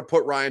 it's not going to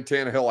put Ryan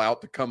Tannehill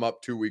out to come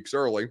up 2 weeks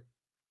early.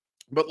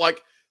 But,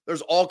 like,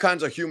 there's all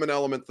kinds of human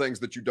element things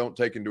that you don't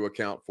take into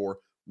account for.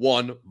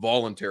 One,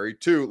 voluntary.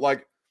 Two,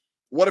 like,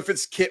 what if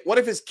his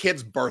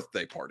kid's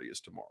birthday party is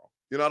tomorrow?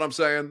 You know what I'm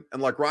saying?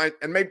 And like Ryan,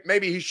 and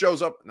maybe he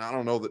shows up. And I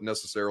don't know that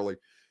necessarily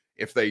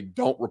if they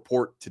don't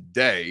report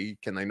today,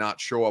 can they not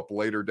show up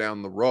later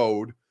down the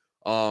road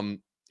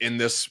in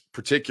this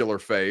particular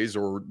phase,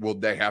 or will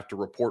they have to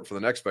report for the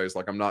next phase?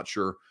 Like, I'm not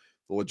sure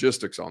the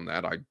logistics on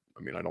that. I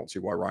mean, I don't see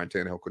why Ryan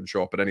Tannehill couldn't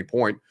show up at any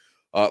point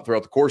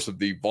throughout the course of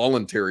the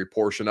voluntary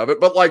portion of it.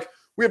 But like,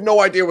 we have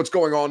no idea what's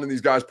going on in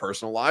these guys'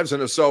 personal lives.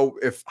 And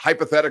if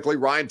hypothetically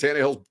Ryan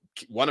Tannehill,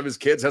 one of his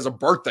kids has a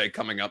birthday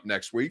coming up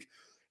next week,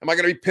 am I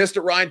going to be pissed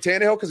at Ryan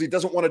Tannehill because he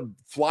doesn't want to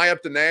fly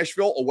up to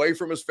Nashville away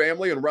from his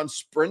family and run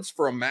sprints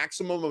for a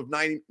maximum of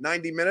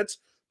 90 minutes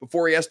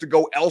before he has to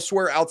go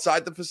elsewhere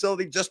outside the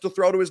facility just to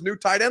throw to his new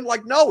tight end?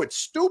 Like, no, it's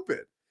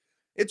stupid.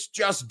 It's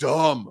just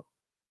dumb.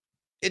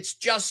 It's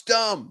just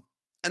dumb.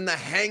 And the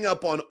hang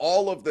up on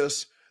all of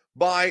this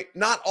by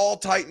not all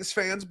Titans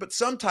fans, but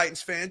some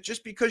Titans fans,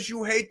 just because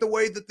you hate the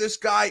way that this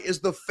guy is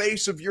the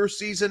face of your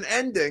season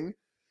ending,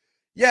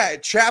 yeah,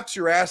 it chaps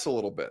your ass a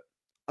little bit.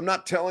 I'm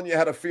not telling you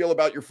how to feel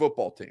about your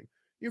football team.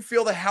 You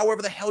feel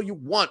however the hell you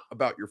want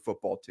about your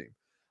football team.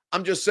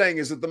 I'm just saying,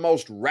 is it the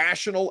most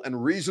rational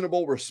and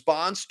reasonable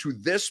response to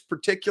this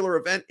particular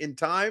event in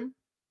time?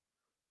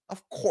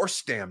 Of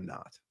course damn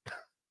not.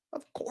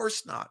 Of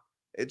course not.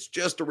 It's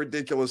just a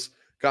ridiculous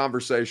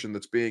conversation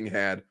that's being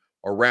had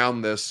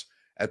around this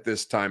at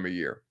this time of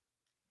year.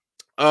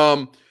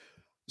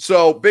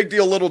 So big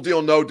deal, little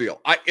deal, no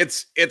deal.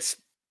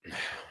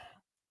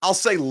 I'll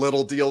say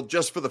little deal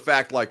just for the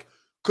fact, like,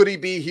 could he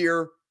be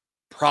here?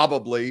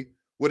 Probably.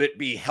 Would it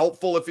be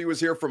helpful if he was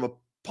here from a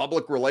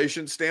public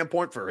relations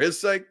standpoint for his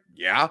sake?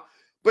 Yeah.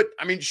 But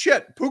I mean,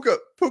 shit, Puka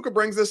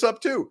brings this up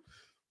too.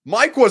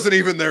 Mike wasn't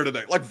even there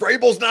today. Like,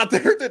 Vrabel's not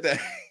there today.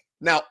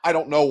 Now, I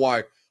don't know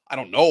why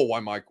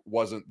Mike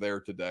wasn't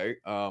there today.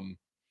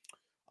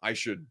 I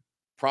should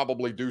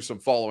probably do some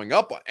following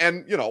up,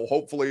 and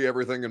hopefully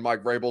everything in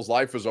Mike Vrabel's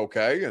life is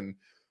okay, and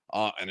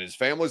his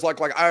family's like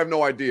I have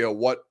no idea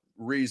what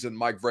reason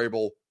Mike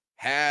Vrabel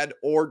had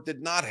or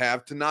did not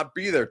have to not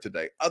be there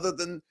today, other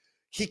than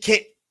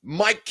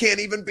Mike can't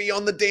even be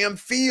on the damn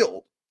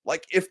field.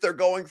 Like, if they're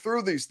going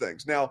through these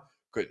things now,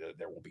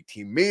 there will be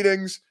team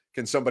meetings.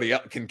 Can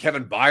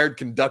Kevin Byard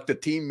conduct a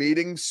team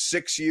meeting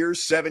 6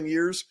 years, 7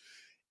 years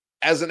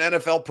as an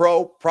NFL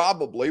pro?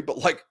 Probably, but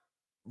like,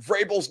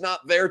 Vrabel's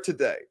not there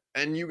today,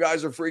 and you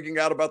guys are freaking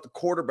out about the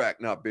quarterback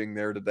not being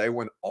there today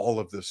when all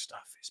of this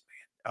stuff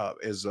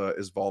is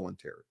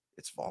voluntary.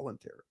 It's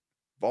voluntary,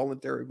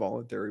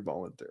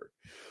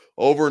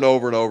 over and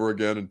over and over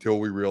again until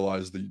we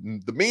realize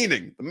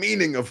the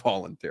meaning of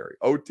voluntary.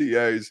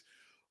 OTAs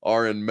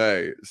are in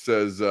May,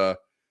 says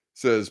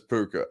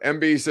Puka.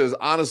 MB says,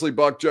 honestly,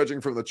 Buck,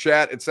 judging from the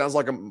chat, it sounds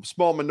like a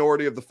small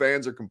minority of the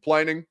fans are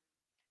complaining.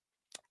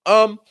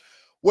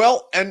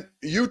 Well, and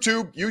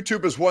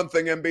YouTube is one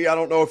thing, MB. I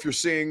don't know if you're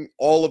seeing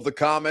all of the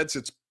comments.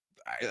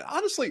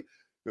 Honestly,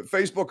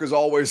 Facebook is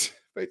always,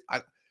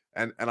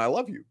 and I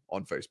love you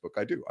on Facebook.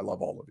 I do. I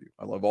love all of you.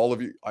 I love all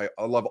of you. I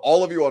love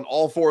all of you on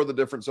all 4 of the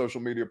different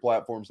social media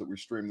platforms that we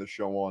stream this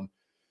show on,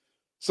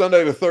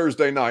 Sunday to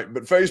Thursday night.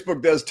 But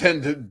Facebook does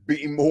tend to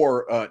be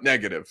more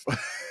negative.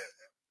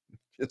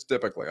 It's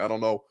typically, I don't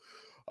know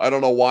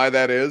why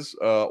that is,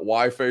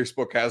 why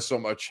Facebook has so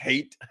much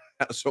hate,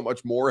 so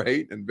much more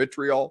hate and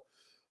vitriol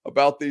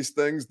about these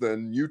things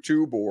than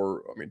YouTube,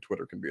 or, I mean,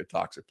 Twitter can be a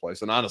toxic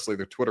place. And honestly,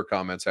 the Twitter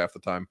comments half the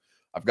time,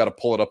 I've got to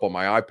pull it up on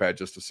my iPad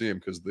just to see them,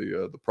 because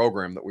the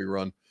program that we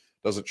run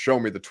doesn't show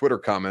me the Twitter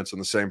comments in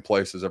the same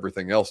place as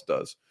everything else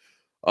does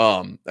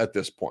at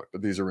this point.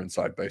 But these are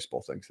inside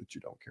baseball things that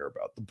you don't care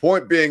about. The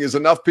point being is,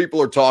 enough people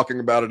are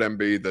talking about it,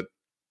 MB, that,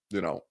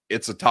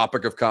 it's a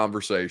topic of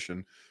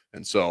conversation.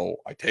 And so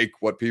I take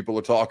what people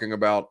are talking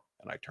about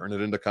and I turn it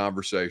into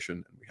conversation,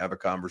 and we have a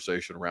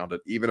conversation around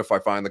it, even if I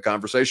find the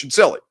conversation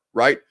silly,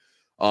 right?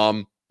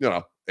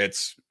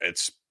 It's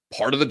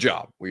part of the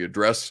job. We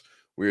address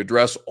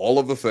all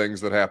of the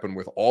things that happen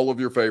with all of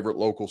your favorite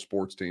local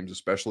sports teams,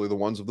 especially the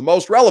ones of the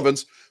most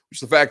relevance,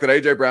 which is the fact that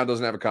A.J. Brown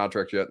doesn't have a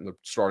contract yet, and the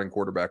starting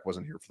quarterback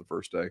wasn't here for the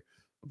first day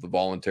of the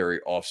voluntary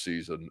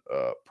offseason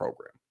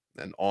program,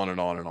 and on and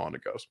on and on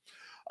it goes.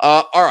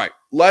 All right,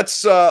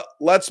 let's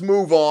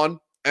move on.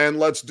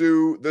 And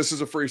this is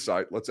a free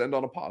site. Let's end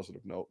on a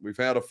positive note. We've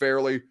had a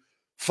fairly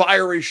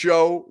fiery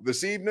show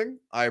this evening.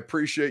 I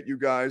appreciate you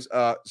guys.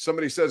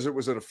 Somebody says it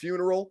was at a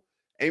funeral.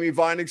 Amy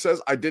Vining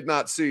says, I did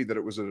not see that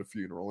it was at a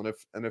funeral.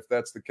 And if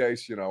that's the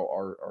case,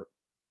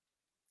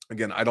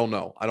 again, I don't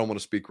know. I don't want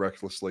to speak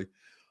recklessly.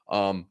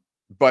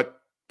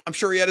 But I'm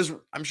sure he had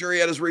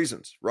his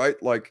reasons, right?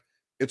 Like,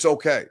 it's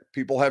okay.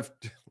 People have,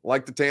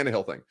 like the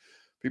Tannehill thing.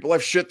 People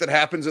have shit that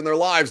happens in their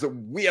lives that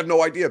we have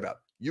no idea about.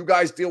 You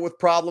guys deal with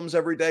problems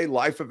every day,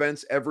 life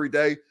events every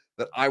day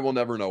that I will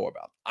never know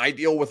about. I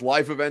deal with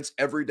life events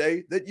every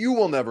day that you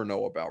will never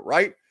know about,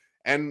 right?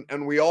 And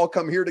we all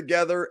come here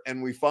together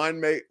and we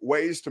find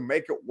ways to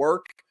make it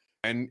work.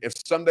 And if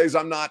some days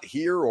I'm not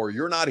here or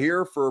you're not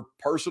here for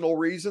personal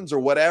reasons or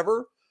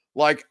whatever,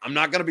 like I'm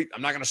not going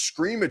to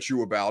scream at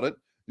you about it.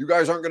 You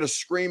guys aren't going to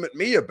scream at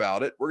me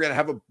about it. We're going to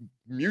have a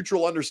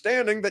mutual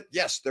understanding that,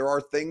 yes, there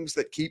are things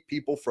that keep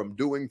people from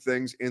doing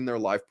things in their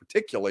life,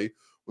 particularly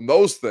when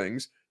those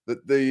things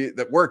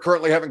that we're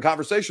currently having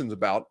conversations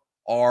about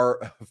are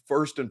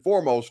first and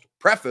foremost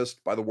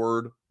prefaced by the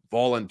word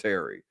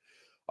voluntary.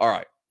 All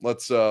right,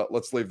 let's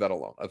leave that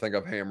alone. I think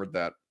I've hammered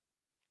that.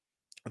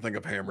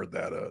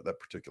 That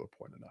particular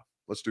point enough.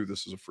 Let's do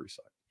this as a free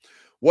site.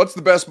 What's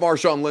the best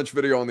Marshawn Lynch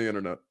video on the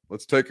internet?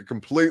 Let's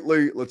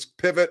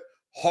pivot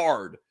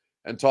hard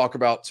and talk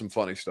about some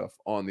funny stuff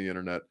on the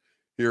internet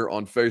here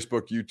on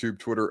Facebook, YouTube,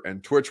 Twitter,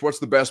 and Twitch. What's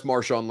the best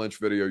Marshawn Lynch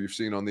video you've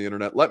seen on the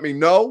internet? Let me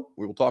know.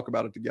 We will talk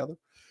about it together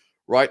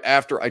right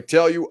after I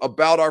tell you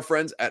about our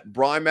friends at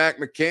Primac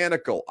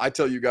Mechanical. I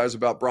tell you guys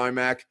about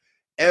Primac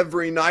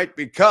every night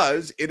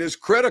because it is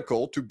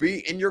critical to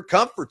be in your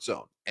comfort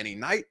zone any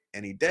night,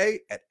 any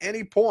day, at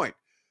any point.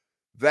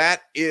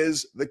 That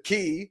is the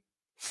key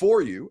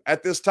for you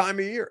at this time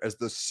of year. As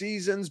the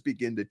seasons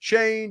begin to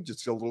change,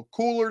 it's a little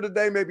cooler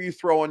today. Maybe you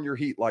throw on your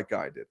heat like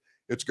I did.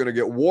 It's going to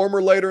get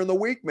warmer later in the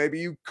week. Maybe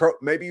you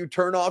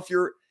turn off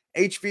your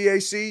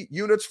HVAC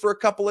units for a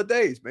couple of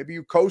days. Maybe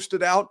you coast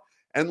it out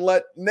and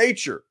let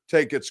nature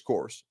take its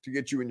course to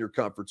get you in your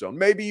comfort zone.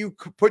 Maybe you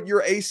put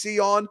your AC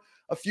on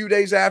a few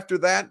days after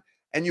that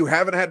and you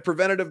haven't had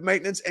preventative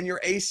maintenance and your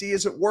AC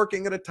isn't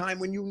working at a time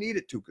when you need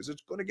it to because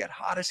it's going to get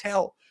hot as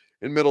hell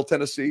in Middle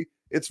Tennessee.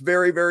 It's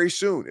very, very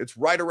soon. It's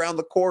right around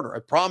the corner. I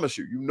promise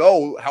you. You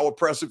know how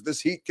oppressive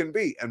this heat can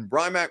be. And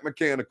Primac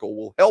Mechanical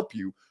will help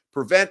you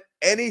prevent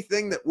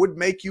anything that would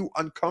make you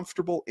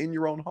uncomfortable in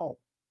your own home.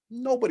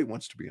 Nobody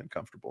wants to be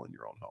uncomfortable in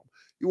your own home.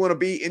 You want to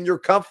be in your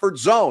comfort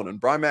zone, and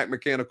Primac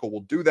Mechanical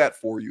will do that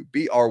for you.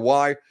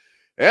 BRYMAK,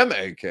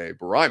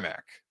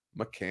 Primac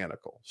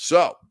Mechanical.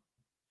 So,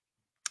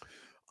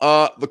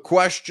 the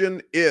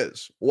question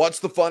is, what's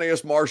the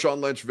funniest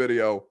Marshawn Lynch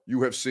video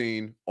you have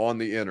seen on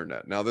the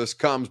internet? Now, this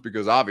comes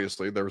because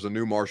obviously there was a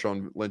new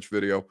Marshawn Lynch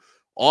video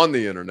on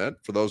the internet.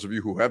 For those of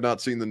you who have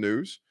not seen the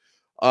news,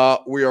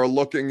 we are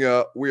looking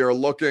at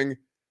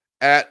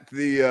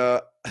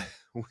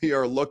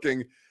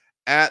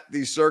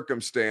the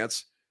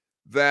circumstance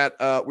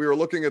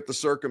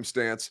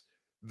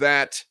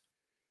that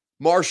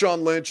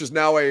Marshawn Lynch is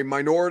now a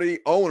minority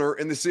owner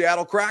in the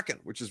Seattle Kraken,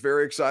 which is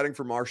very exciting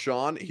for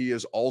Marshawn. He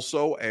is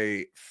also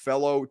a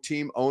fellow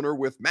team owner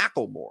with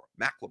Macklemore,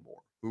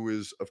 who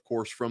is, of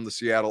course, from the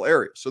Seattle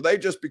area. So they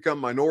just become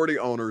minority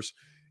owners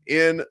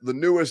in the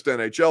newest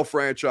NHL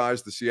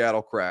franchise, the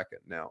Seattle Kraken.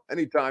 Now,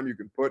 anytime you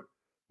can put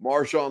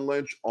Marshawn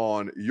Lynch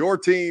on your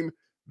team,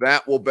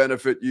 that will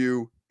benefit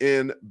you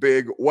in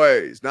big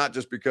ways, not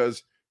just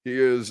because he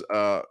is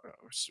a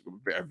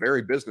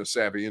very business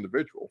savvy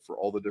individual for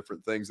all the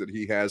different things that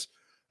he has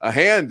a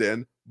hand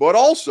in, but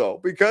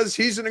also because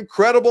he's an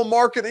incredible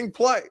marketing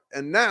play.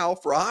 And now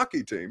for a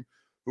hockey team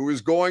who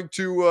is going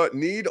to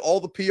need all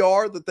the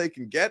PR that they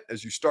can get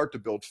as you start to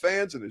build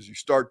fans and as you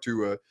start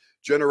to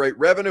generate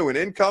revenue and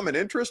income and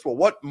interest. Well,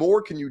 what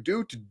more can you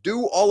do to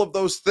do all of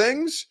those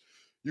things?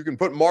 You can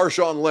put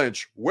Marshawn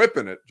Lynch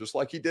whipping it, just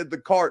like he did the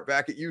cart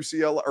back at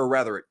UCLA, or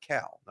rather at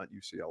Cal, not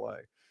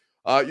UCLA.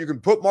 You can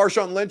put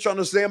Marshawn Lynch on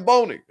a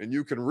Zamboni, and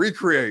you can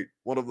recreate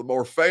one of the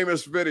more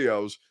famous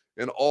videos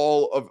in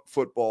all of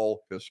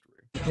football history.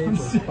 But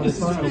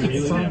it's on the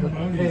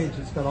page.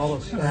 It's got all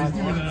the stats,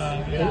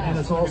 and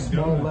it's all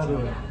small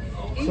lettering.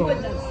 So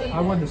I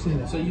wouldn't have seen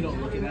it. So you don't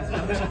look at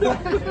that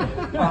stuff?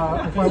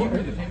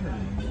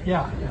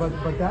 Yeah,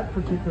 but that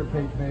particular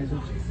page, Mason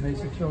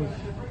shows.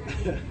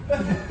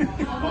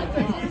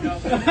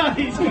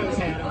 He's got his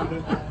hand on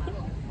it.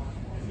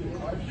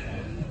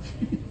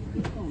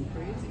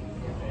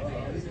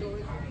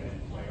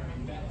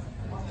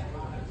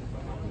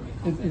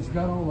 It's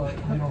got all the, like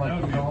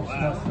the golf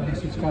stuff.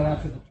 It's got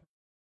after the.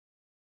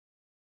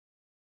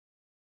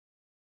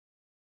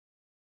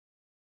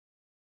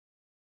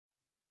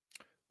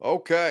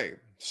 Okay,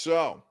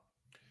 so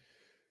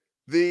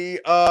the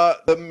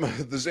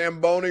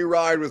Zamboni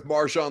ride with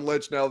Marshawn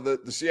Lynch. Now the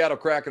Seattle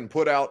Kraken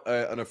put out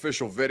an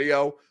official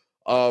video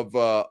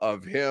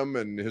of him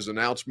and his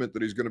announcement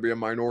that he's going to be a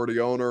minority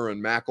owner,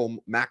 and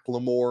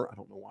Macklemore. I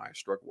don't know why I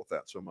struggle with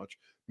that so much.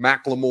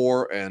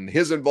 Macklemore and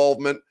his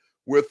involvement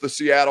with the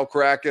Seattle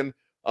Kraken.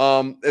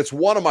 It's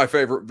one of my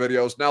favorite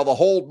videos. Now the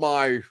Hold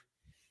My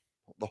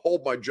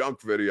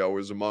Junk video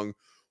is among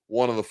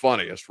one of the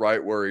funniest,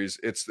 right? Where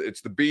it's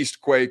the Beast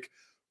Quake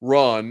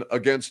run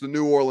against the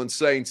New Orleans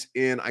Saints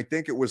in, I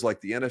think it was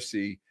like the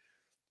NFC,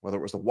 whether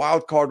it was the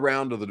wild card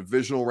round or the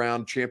divisional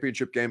round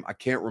championship game, I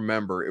can't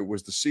remember. It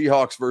was the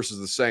Seahawks versus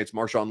the Saints.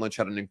 Marshawn Lynch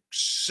had an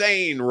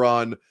insane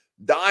run,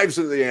 dives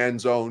into the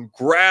end zone,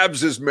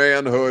 grabs his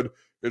manhood,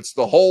 It's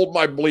the hold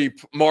my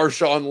bleep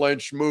Marshawn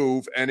Lynch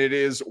move, and it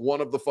is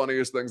one of the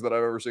funniest things that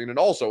I've ever seen, and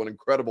also an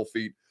incredible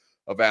feat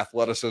of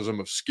athleticism,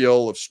 of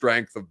skill, of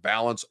strength, of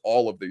balance,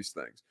 all of these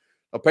things.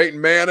 Now, Peyton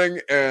Manning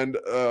and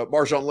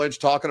Marshawn Lynch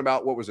talking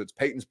about, what was it,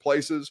 Peyton's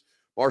Places,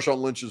 Marshawn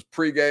Lynch's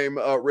pregame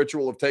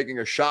ritual of taking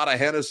a shot of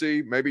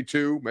Hennessy, maybe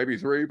 2, maybe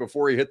 3,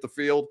 before he hit the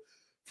field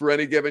for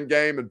any given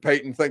game, and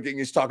Peyton thinking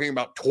he's talking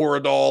about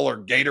Toradol or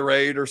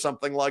Gatorade or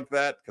something like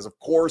that, because of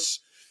course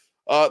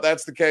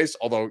that's the case.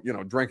 Although,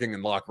 drinking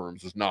in locker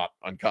rooms is not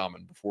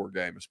uncommon before a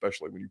game,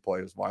 especially when you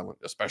play as violent,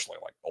 especially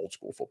like old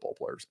school football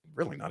players.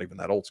 Really not even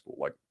that old school,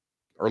 like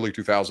early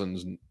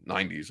 2000s,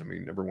 90s. I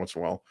mean, every once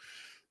in a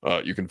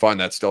while, you can find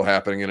that still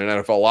happening in an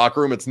NFL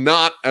locker room. It's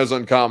not as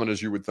uncommon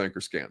as you would think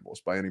or scandalous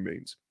by any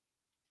means.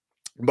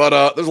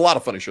 But there's a lot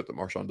of funny shit that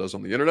Marshawn does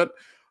on the internet.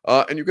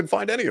 And you can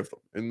find any of them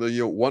in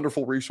the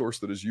wonderful resource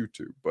that is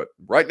YouTube. But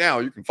right now,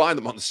 you can find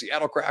them on the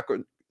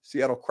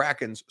Seattle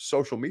Kraken's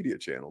social media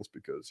channels,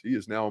 because he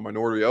is now a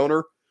minority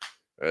owner.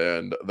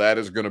 And that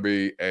is going to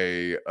be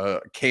a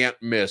can't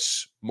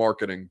miss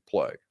marketing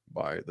play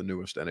by the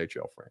newest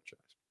NHL franchise.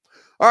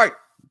 All right,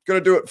 going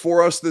to do it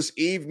for us this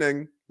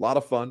evening. A lot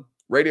of fun.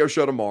 Radio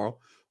show tomorrow.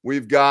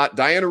 We've got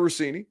Diana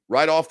Rossini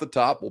right off the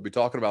top. We'll be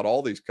talking about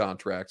all these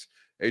contracts,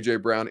 A.J.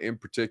 Brown in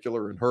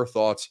particular, and her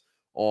thoughts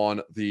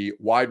on the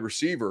wide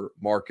receiver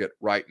market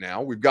right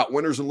now. We've got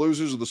winners and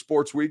losers of the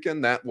sports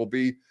weekend. That will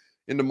be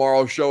in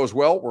tomorrow's show as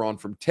well. We're on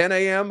from 10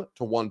 a.m.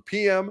 to 1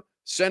 p.m.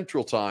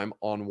 Central Time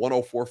on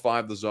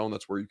 104.5 The Zone.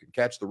 That's where you can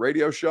catch the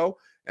radio show.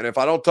 And if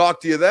I don't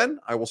talk to you then,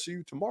 I will see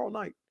you tomorrow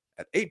night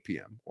at 8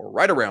 p.m. or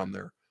right around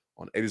there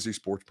on A to Z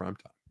Sports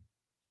Primetime.